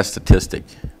have a test statistic,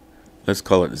 let's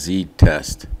call it Z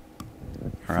test.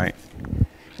 All right.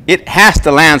 It has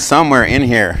to land somewhere in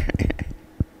here.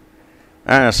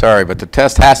 Sorry, but the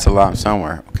test has to land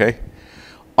somewhere, okay?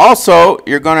 Also,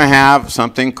 you're going to have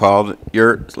something called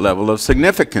your level of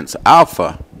significance,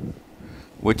 alpha,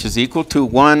 which is equal to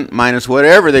 1 minus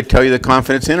whatever they tell you the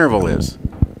confidence interval is,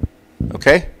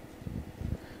 okay?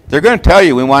 They're going to tell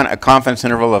you we want a confidence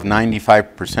interval of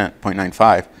 95%,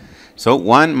 0.95. So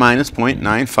 1 minus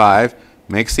 0.95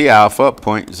 makes the alpha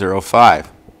 0.05.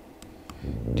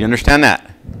 Do you understand that?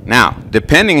 Now,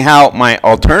 depending how my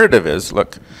alternative is,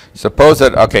 look, suppose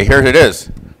that, okay, here it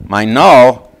is. My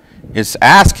null is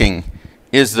asking,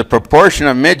 is the proportion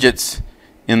of midgets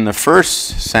in the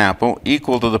first sample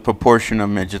equal to the proportion of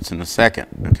midgets in the second,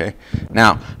 okay?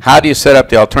 Now, how do you set up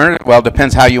the alternative? Well, it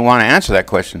depends how you want to answer that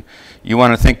question. You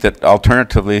want to think that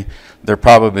alternatively, they're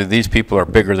probably, these people are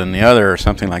bigger than the other or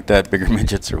something like that, bigger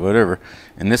midgets or whatever.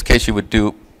 In this case, you would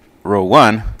do row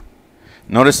 1.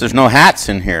 Notice there's no hats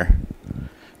in here.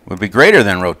 Would be greater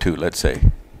than row 2, let's say.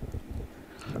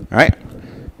 All right?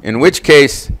 In which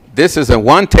case, this is a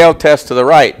one-tailed test to the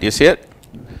right. Do you see it?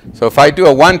 So if I do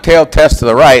a one-tailed test to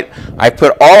the right, I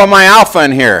put all of my alpha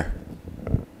in here.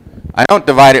 I don't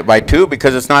divide it by 2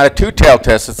 because it's not a two-tailed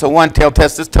test. It's a one-tailed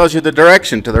test. This tells you the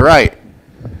direction to the right.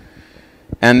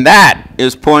 And that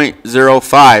is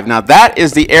 0.05. Now that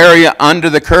is the area under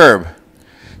the curve.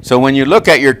 So when you look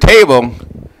at your table,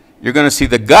 you're going to see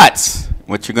the guts,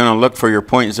 which you're going to look for your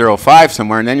 0.05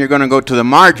 somewhere, and then you're going to go to the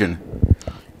margin.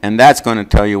 And that's going to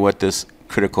tell you what this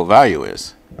critical value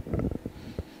is.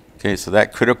 Okay, so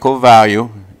that critical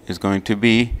value is going to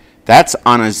be, that's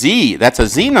on a Z. That's a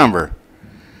Z number.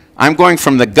 I'm going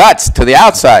from the guts to the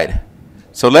outside.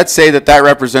 So let's say that that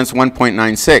represents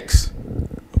 1.96.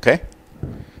 Okay?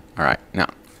 All right.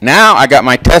 Now I got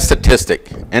my test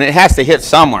statistic, and it has to hit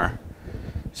somewhere.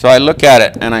 So I look at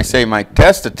it, and I say my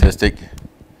test statistic,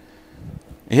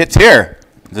 it hits here,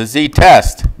 the Z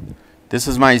test. This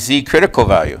is my Z critical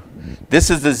value. This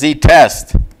is the Z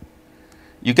test.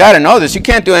 You got to know this. You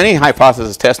can't do any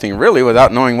hypothesis testing really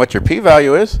without knowing what your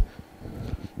p-value is.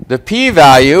 The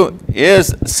p-value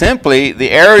is simply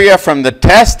the area from the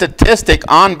test statistic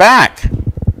on back.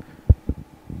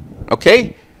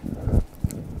 Okay?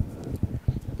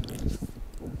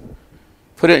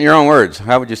 Put it in your own words.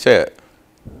 How would you say it?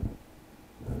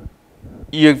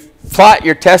 You plot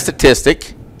your test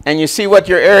statistic and you see what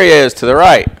your area is to the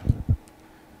right.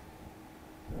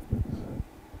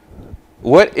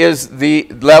 What is the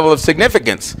level of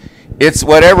significance? It's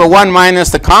whatever 1 minus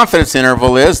the confidence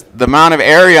interval is, the amount of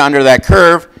area under that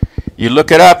curve. You look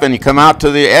it up and you come out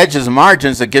to the edges and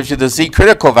margins, that gives you the Z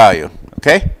critical value.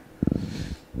 Okay?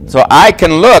 So I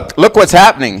can look what's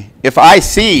happening. If I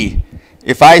see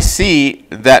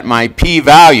that my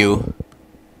p-value,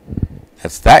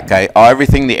 that's that guy,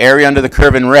 everything, the area under the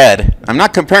curve in red. I'm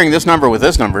not comparing this number with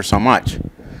this number so much.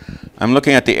 I'm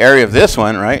looking at the area of this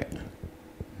one, right?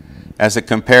 As it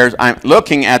compares, I'm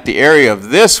looking at the area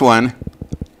of this one.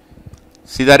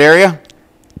 See that area?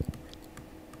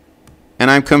 And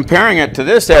I'm comparing it to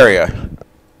this area.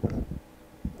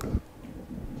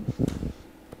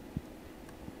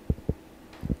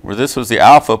 Where this was the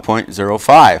alpha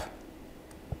 0.05.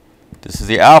 This is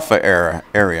the alpha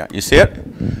area. You see it?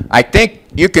 I think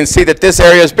you can see that this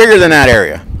area is bigger than that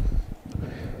area.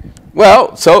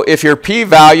 Well, so if your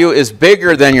p-value is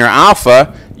bigger than your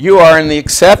alpha, you are in the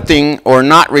accepting or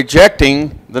not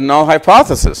rejecting the null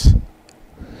hypothesis.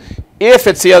 If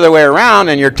it's the other way around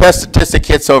and your test statistic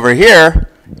hits over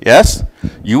here, yes,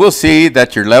 you will see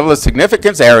that your level of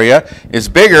significance area is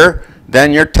bigger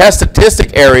than your test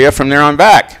statistic area from there on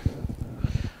back.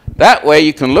 That way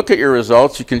you can look at your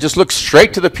results, you can just look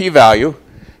straight to the p-value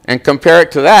and compare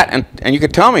it to that, and you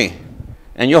can tell me.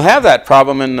 And you'll have that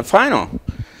problem in the final.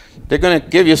 They're going to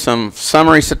give you some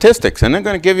summary statistics, and they're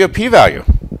going to give you a p-value.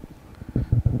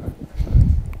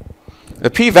 The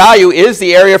p-value is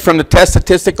the area from the test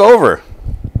statistic over.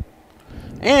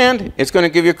 And it's going to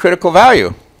give you a critical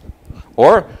value.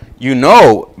 Or you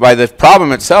know by the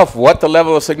problem itself what the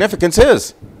level of significance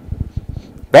is.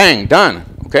 Bang, done.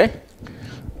 Okay?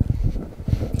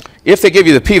 If they give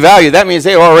you the p-value, that means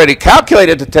they already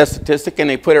calculated the test statistic and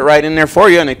they put it right in there for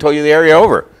you and they told you the area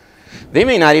over. They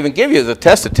may not even give you the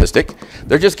test statistic.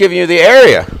 They're just giving you the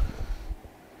area.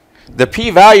 The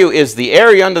p-value is the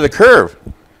area under the curve.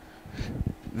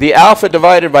 The alpha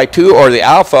divided by 2, or the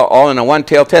alpha all in a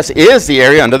one-tailed test, is the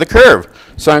area under the curve.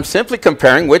 So I'm simply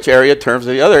comparing which area terms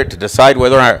of the other to decide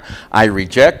whether I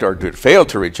reject or fail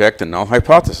to reject the null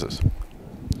hypothesis.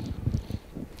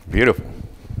 Beautiful.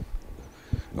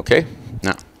 Okay?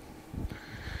 Now,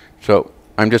 so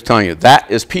I'm just telling you,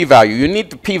 that is p-value. You need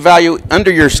the p-value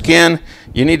under your skin.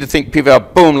 You need to think p-value,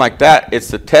 boom, like that. It's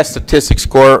the test statistic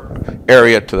score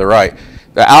area to the right.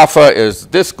 The alpha is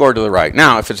this score to the right.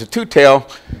 Now, if it's a two-tail,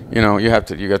 you know, you have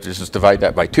to just divide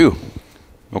that by 2.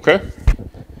 Okay?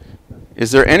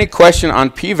 Is there any question on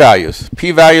p-values?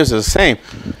 P-values is the same,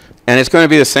 and it's going to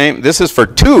be the same. This is for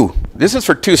 2. This is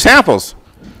for 2 samples,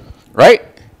 right?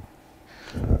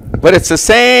 But it's the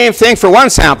same thing for one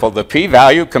sample, the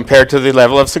p-value compared to the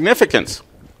level of significance.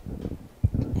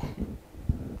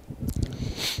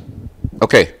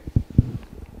 Okay.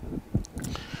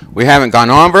 We haven't gone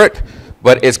over it,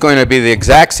 but it's going to be the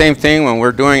exact same thing when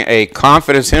we're doing a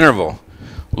confidence interval.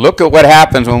 Look at what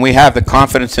happens when we have the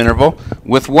confidence interval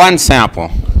with one sample.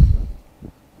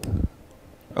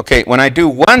 Okay, when I do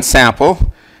one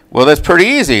sample, well, that's pretty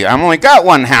easy. I've only got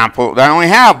one sample. I only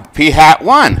have p hat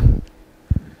 1,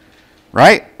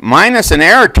 right? Minus an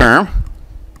error term,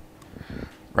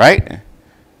 right?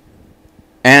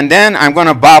 And then I'm going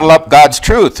to bottle up God's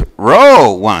truth,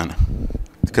 rho 1,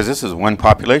 because this is one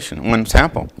population, one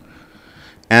sample.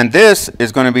 And this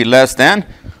is going to be less than,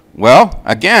 well,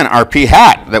 again, our p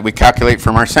hat that we calculate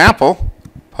from our sample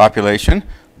population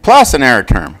plus an error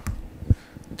term.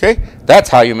 Okay? That's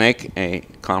how you make a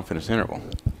confidence interval.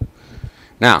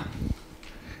 Now,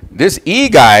 this E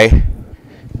guy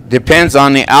depends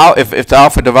on the if it's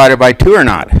alpha divided by 2 or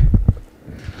not.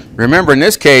 Remember, in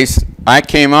this case, I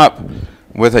came up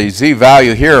with a Z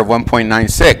value here of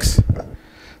 1.96.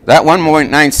 That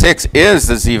 1.96 is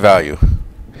the Z value.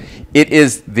 It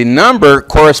is the number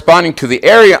corresponding to the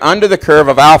area under the curve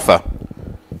of alpha,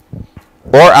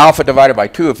 or alpha divided by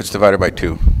 2 if it's divided by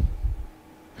 2.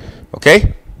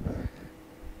 Okay?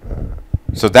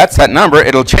 So that's that number.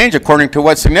 It'll change according to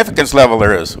what significance level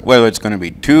there is, whether it's going to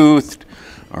be 2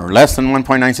 or less than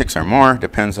 1.96 or more,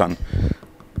 depends on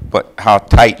how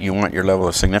tight you want your level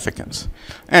of significance.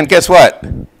 And guess what?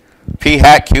 P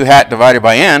hat Q hat divided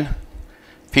by n,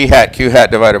 P hat Q hat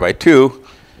divided by 2,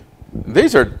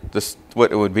 these are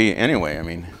what it would be anyway. I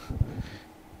mean,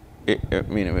 I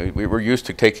mean, we were used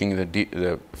to taking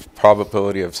the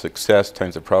probability of success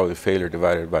times the probability of failure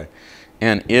divided by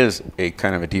n is a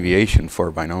kind of a deviation for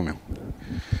a binomial.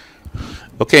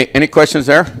 Okay, any questions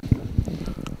there?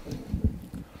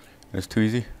 That's too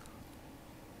easy?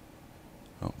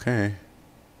 Okay.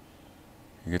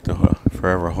 You get to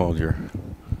forever hold your...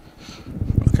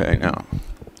 Okay, now.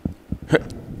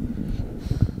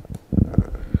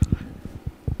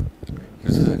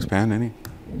 Does this expand any?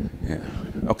 Yeah.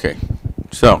 Okay.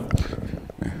 So.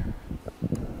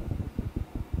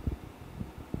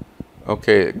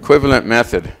 Okay, equivalent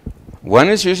method. One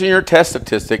is using your test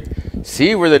statistic.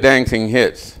 See where the dang thing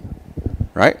hits.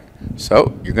 Right?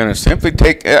 So you're going to simply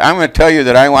take... I'm going to tell you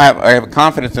that I have a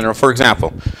confidence interval. For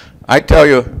example, I tell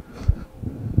you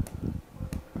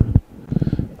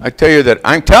that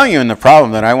I'm telling you in the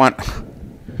problem that I want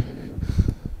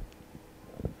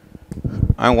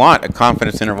a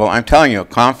confidence interval. I'm telling you a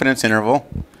confidence interval.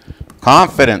 I'm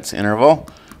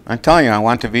telling you I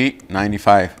want to be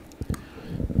 95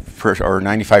 or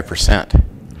 95%,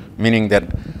 meaning that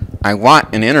I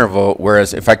want an interval,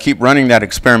 whereas if I keep running that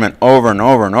experiment over and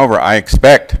over and over, I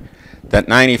expect that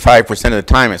 95% of the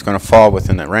time it's going to fall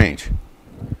within that range.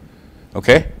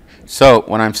 Okay? So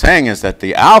what I'm saying is that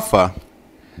the alpha,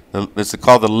 this is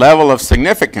called the level of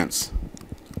significance.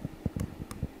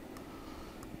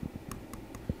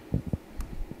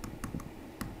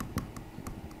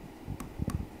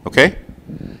 Okay?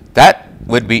 That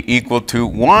would be equal to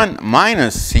 1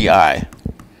 minus CI,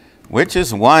 which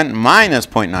is 1 minus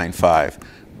 0.95,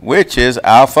 which is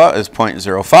alpha is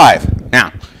 0.05.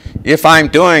 Now, if I'm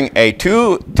doing a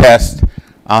 2 test,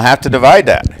 I'll have to divide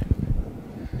that.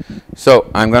 So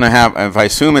I'm going to have, if I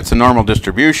assume it's a normal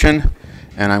distribution,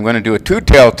 and I'm going to do a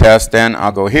 2-tailed test, then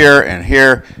I'll go here, and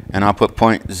I'll put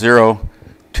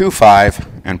 0.025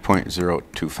 and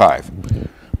 0.025.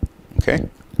 Okay?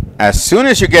 As soon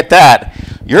as you get that,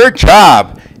 your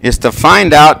job is to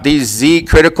find out these z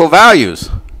critical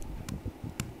values.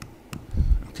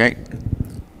 Okay?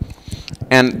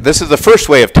 And this is the first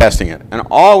way of testing it. And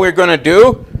all we're going to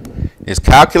do is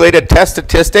calculate a test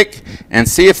statistic and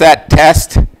see if that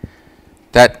test, and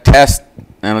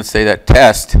let's say that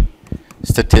test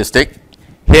statistic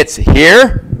hits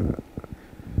here,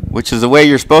 which is the way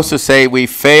you're supposed to say we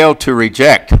fail to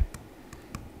reject.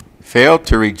 Fail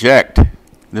to reject.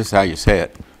 This is how you say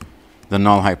it. The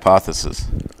null hypothesis.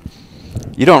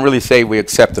 You don't really say we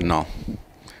accept the null.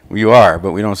 You are,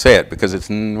 but we don't say it because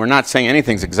we're not saying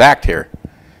anything's exact here.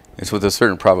 It's with a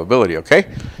certain probability, okay?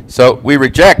 So we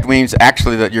reject means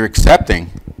actually that you're accepting.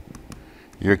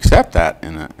 You accept that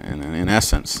in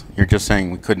essence. You're just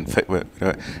saying we couldn't fit with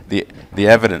the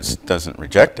evidence doesn't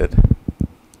reject it.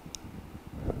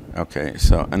 Okay,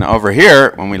 so and over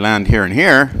here, when we land here and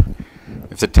here,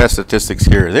 if the test statistics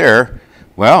here or there,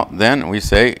 well, then we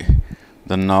say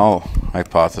the null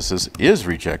hypothesis is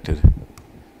rejected.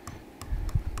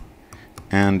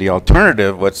 And the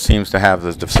alternative, what seems to have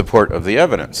the support of the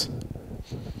evidence.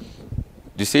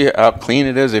 Do you see how clean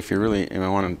it is if you really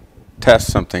want to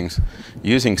test some things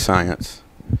using science,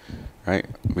 right?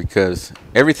 Because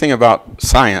everything about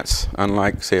science,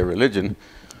 unlike, say, a religion,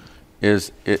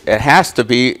 is it has to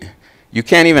be, you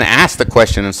can't even ask the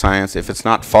question in science if it's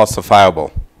not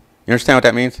falsifiable. You understand what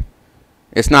that means?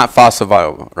 It's not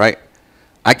falsifiable, right?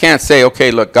 I can't say,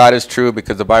 okay, look, God is true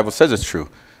because the Bible says it's true.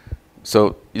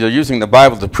 So you're using the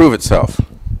Bible to prove itself.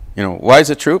 You know, why is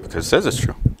it true? Because it says it's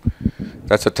true.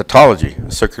 That's a tautology,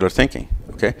 a circular thinking.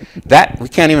 Okay? That we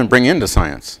can't even bring into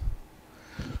science.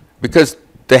 Because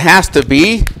there has to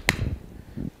be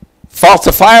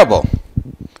falsifiable.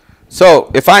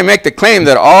 So if I make the claim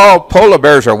that all polar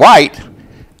bears are white,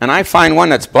 and I find one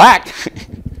that's black,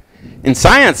 in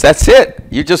science, that's it.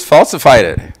 You just falsified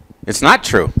it. It's not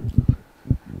true.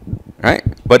 Right?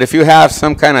 But if you have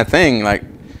some kind of thing like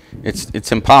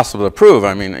it's impossible to prove.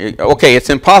 I mean, okay, it's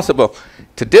impossible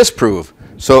to disprove.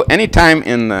 So anytime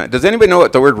in the, does anybody know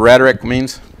what the word rhetoric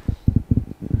means?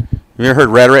 Have you ever heard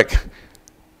rhetoric?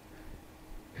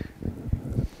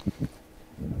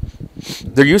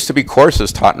 There used to be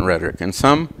courses taught in rhetoric. In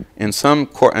some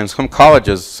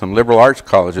colleges, some liberal arts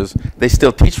colleges, they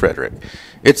still teach rhetoric.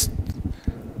 It's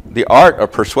the art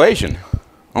of persuasion,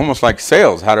 almost like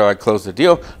sales. How do I close the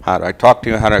deal? How do I talk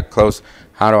to you? How do I close?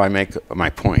 How do I make my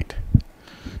point?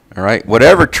 All right?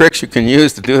 Whatever tricks you can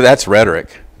use to do that's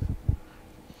rhetoric.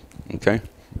 Okay?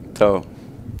 So,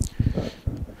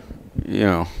 you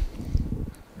know.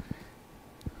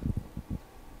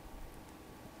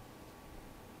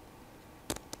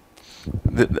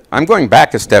 I'm going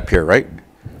back a step here, right?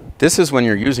 This is when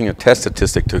you're using a test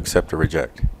statistic to accept or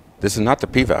reject. This is not the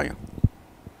p-value.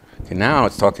 Okay, now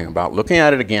it's talking about looking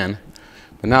at it again,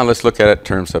 but now let's look at it in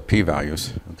terms of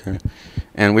p-values. Okay,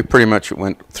 and we pretty much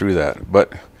went through that.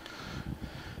 But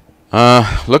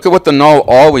look at what the null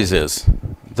always is.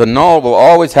 The null will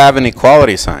always have an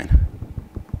equality sign.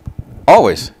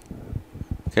 Always.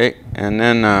 Okay, and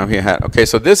then we had, okay,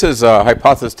 so this is a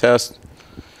hypothesis test.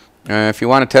 If you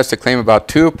want to test a claim about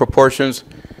two proportions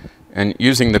and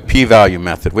using the p-value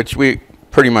method, which we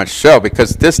pretty much show,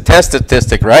 because this test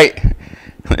statistic, right,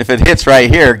 if it hits right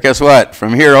here, guess what?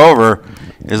 From here over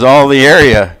is all the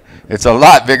area. It's a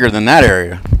lot bigger than that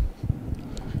area.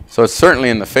 So it's certainly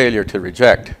in the failure to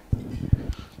reject.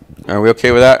 Are we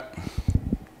okay with that?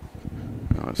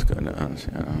 Oh, let's go down.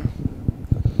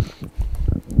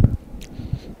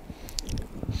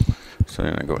 So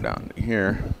then I go down to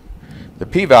here. The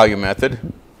p-value method.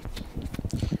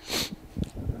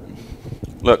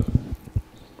 Look.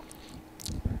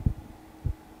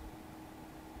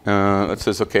 It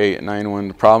says, okay, 9-1,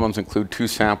 the problems include two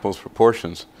samples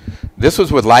proportions. This was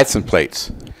with license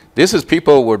plates. This is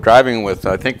people were driving with,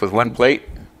 I think, with one plate.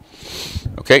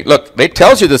 Okay, look, it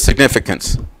tells you the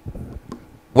significance.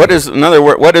 What is, in other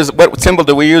words, what symbol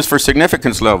do we use for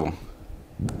significance level?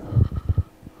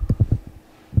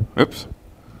 Oops.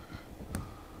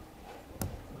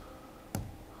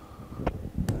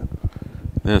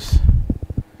 This.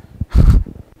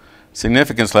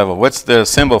 Significance level. What's the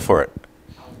symbol for it?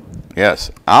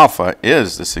 Yes, alpha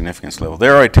is the significance level. They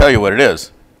already tell you what it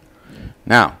is.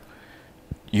 Now,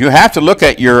 you have to look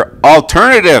at your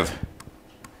alternative.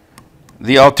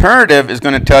 The alternative is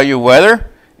going to tell you whether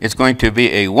it's going to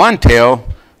be a one-tail,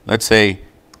 let's say,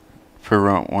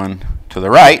 for one to the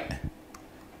right.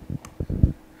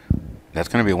 That's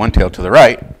going to be one tail to the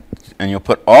right, and you'll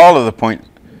put all of the point,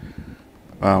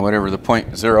 whatever the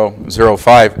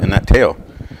 0.005 in that tail.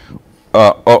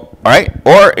 All right,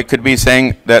 or it could be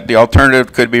saying that the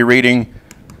alternative could be reading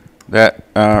that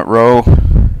row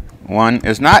 1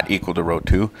 is not equal to row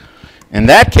 2. In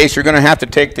that case, you're going to have to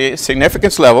take the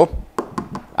significance level,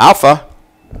 alpha,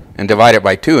 and divide it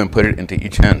by 2 and put it into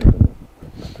each end.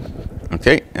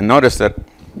 Okay, and notice that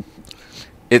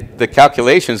the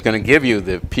calculation is going to give you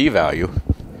the p-value.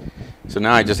 So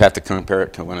now I just have to compare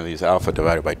it to one of these alpha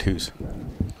divided by 2's.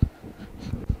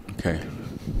 Okay.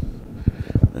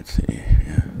 Let's see.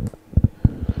 Yeah.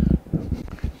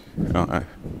 Oh,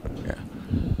 yeah.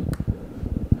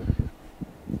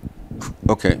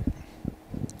 Okay.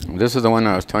 This is the one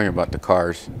I was telling you about, the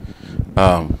cars.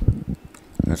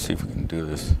 Let's see if we can do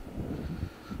this.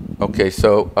 Okay,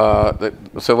 so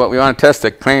so what we want to test, the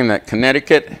claim that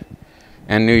Connecticut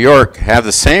and New York have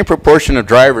the same proportion of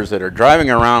drivers that are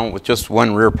driving around with just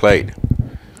one rear plate.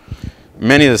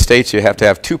 Many of the states you have to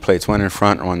have two plates, one in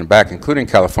front and one in back, including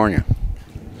California.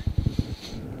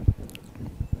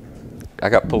 I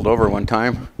got pulled over one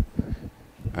time.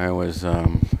 I was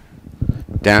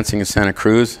dancing in Santa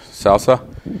Cruz, salsa,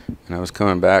 and I was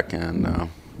coming back, and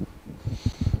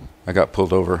I got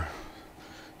pulled over.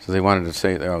 So they wanted to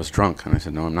say that I was drunk, and I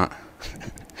said, no, I'm not.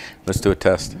 Let's do a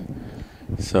test.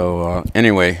 So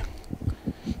anyway,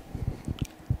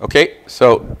 okay,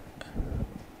 so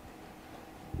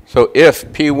if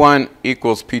P1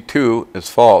 equals P2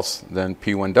 is false, then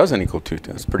P1 doesn't equal 2.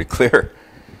 That's pretty clear.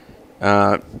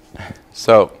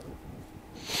 So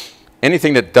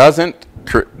anything that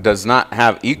does not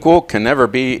have equal can never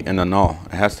be in the null.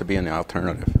 It has to be in the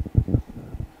alternative.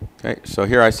 Okay, so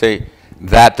here I say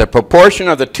that the proportion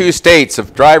of the two states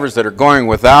of drivers that are going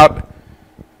without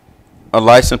a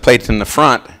license plate in the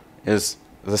front is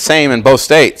the same in both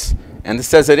states. And it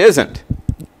says it isn't.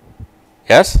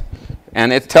 Yes?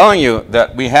 And it's telling you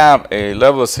that we have a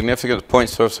level of significance point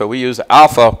source, so we use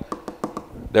alpha.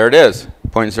 There it is,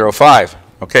 0.05.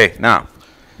 Okay, now,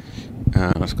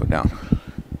 let's go down.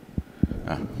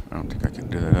 I don't think I can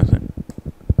do that, is it?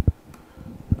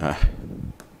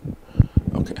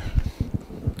 Okay.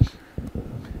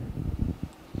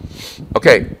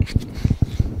 Okay.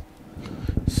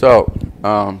 So,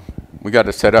 we got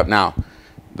to set up now.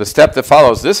 The step that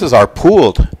follows, this is our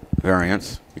pooled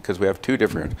variance, because we have two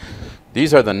different.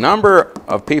 These are the number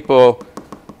of people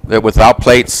that without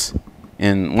plates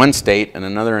in one state and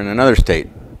another in another state.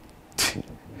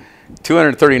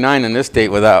 239 in this state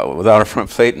without a front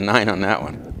plate and 9 on that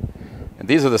one. And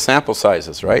these are the sample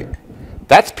sizes, right?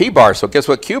 That's P bar, so guess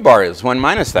what Q bar is? 1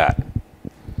 minus that.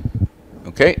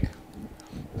 Okay?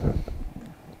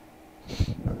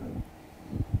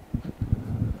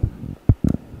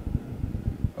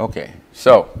 Okay,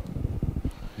 so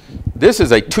this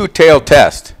is a two-tailed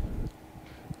test.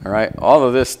 All right, all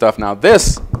of this stuff. Now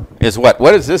this is what?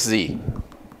 What is this Z?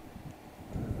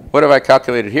 What have I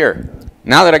calculated here?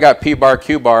 Now that I got P bar,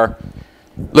 Q bar,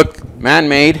 look,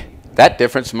 Man-made, that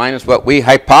difference minus what we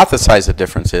hypothesize the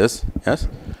difference is. Yes?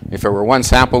 If it were one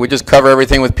sample, we just cover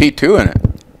everything with P2 in it.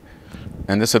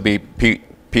 And this would be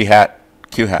P hat,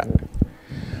 Q hat.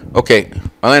 Okay,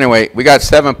 well anyway, we got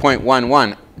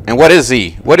 7.11. And what is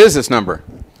Z? What is this number?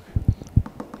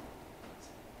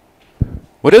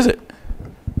 What is it?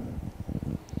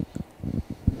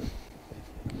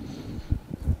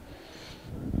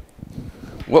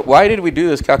 Why did we do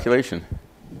this calculation?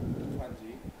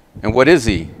 And what is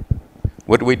Z?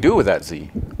 What do we do with that Z?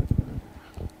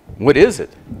 What is it?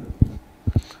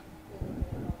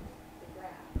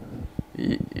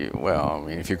 Well, I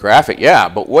mean, if you graph it, yeah,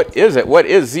 but what is it? What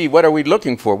is Z? What are we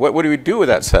looking for? What do we do with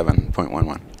that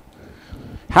 7.11?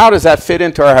 How does that fit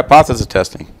into our hypothesis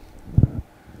testing?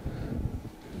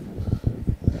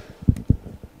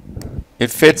 It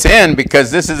fits in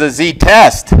because this is a Z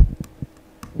test.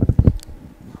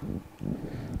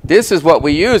 This is what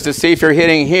we use to see if you're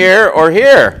hitting here or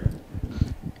here.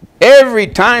 Every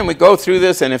time we go through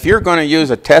this, and if you're going to use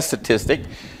a test statistic,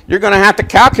 you're going to have to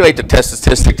calculate the test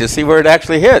statistic to see where it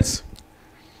actually hits.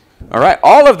 All right,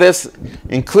 all of this,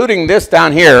 including this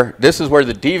down here, this is where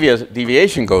the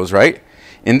deviation goes, right?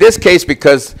 In this case,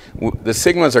 because the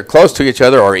sigmas are close to each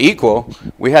other or equal,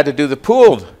 we had to do the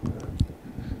pooled.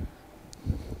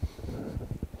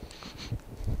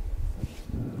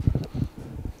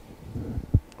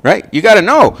 Right? You got to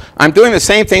know. I'm doing the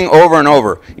same thing over and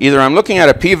over. Either I'm looking at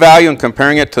a p-value and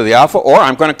comparing it to the alpha, or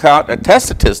I'm going to count a test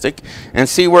statistic and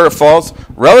see where it falls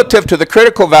relative to the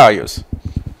critical values.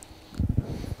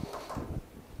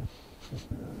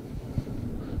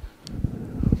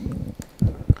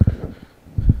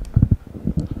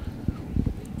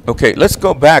 Okay, let's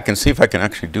go back and see if I can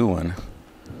actually do one.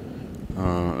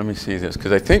 Let me see this,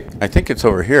 because I think it's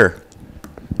over here.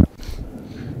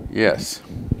 Yes.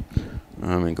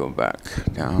 Let me go back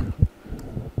down.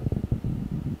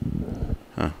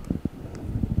 Huh.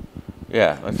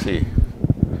 Yeah, let's see.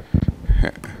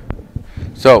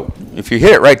 So, if you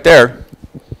hit it right there,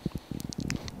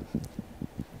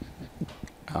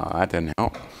 that didn't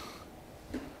help.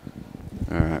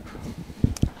 All right.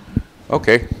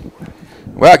 Okay.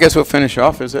 Well, I guess we'll finish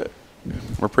off, is it?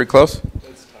 We're pretty close?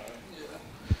 It's time. Yeah.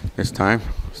 It's time.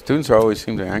 Students always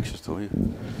seem to be anxious to leave.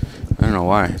 I don't know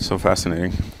why. It's so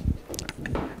fascinating.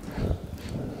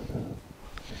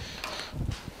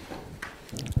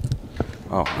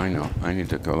 Oh, I know. I need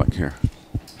to go like here.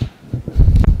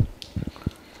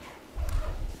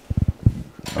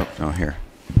 Oh, no, here.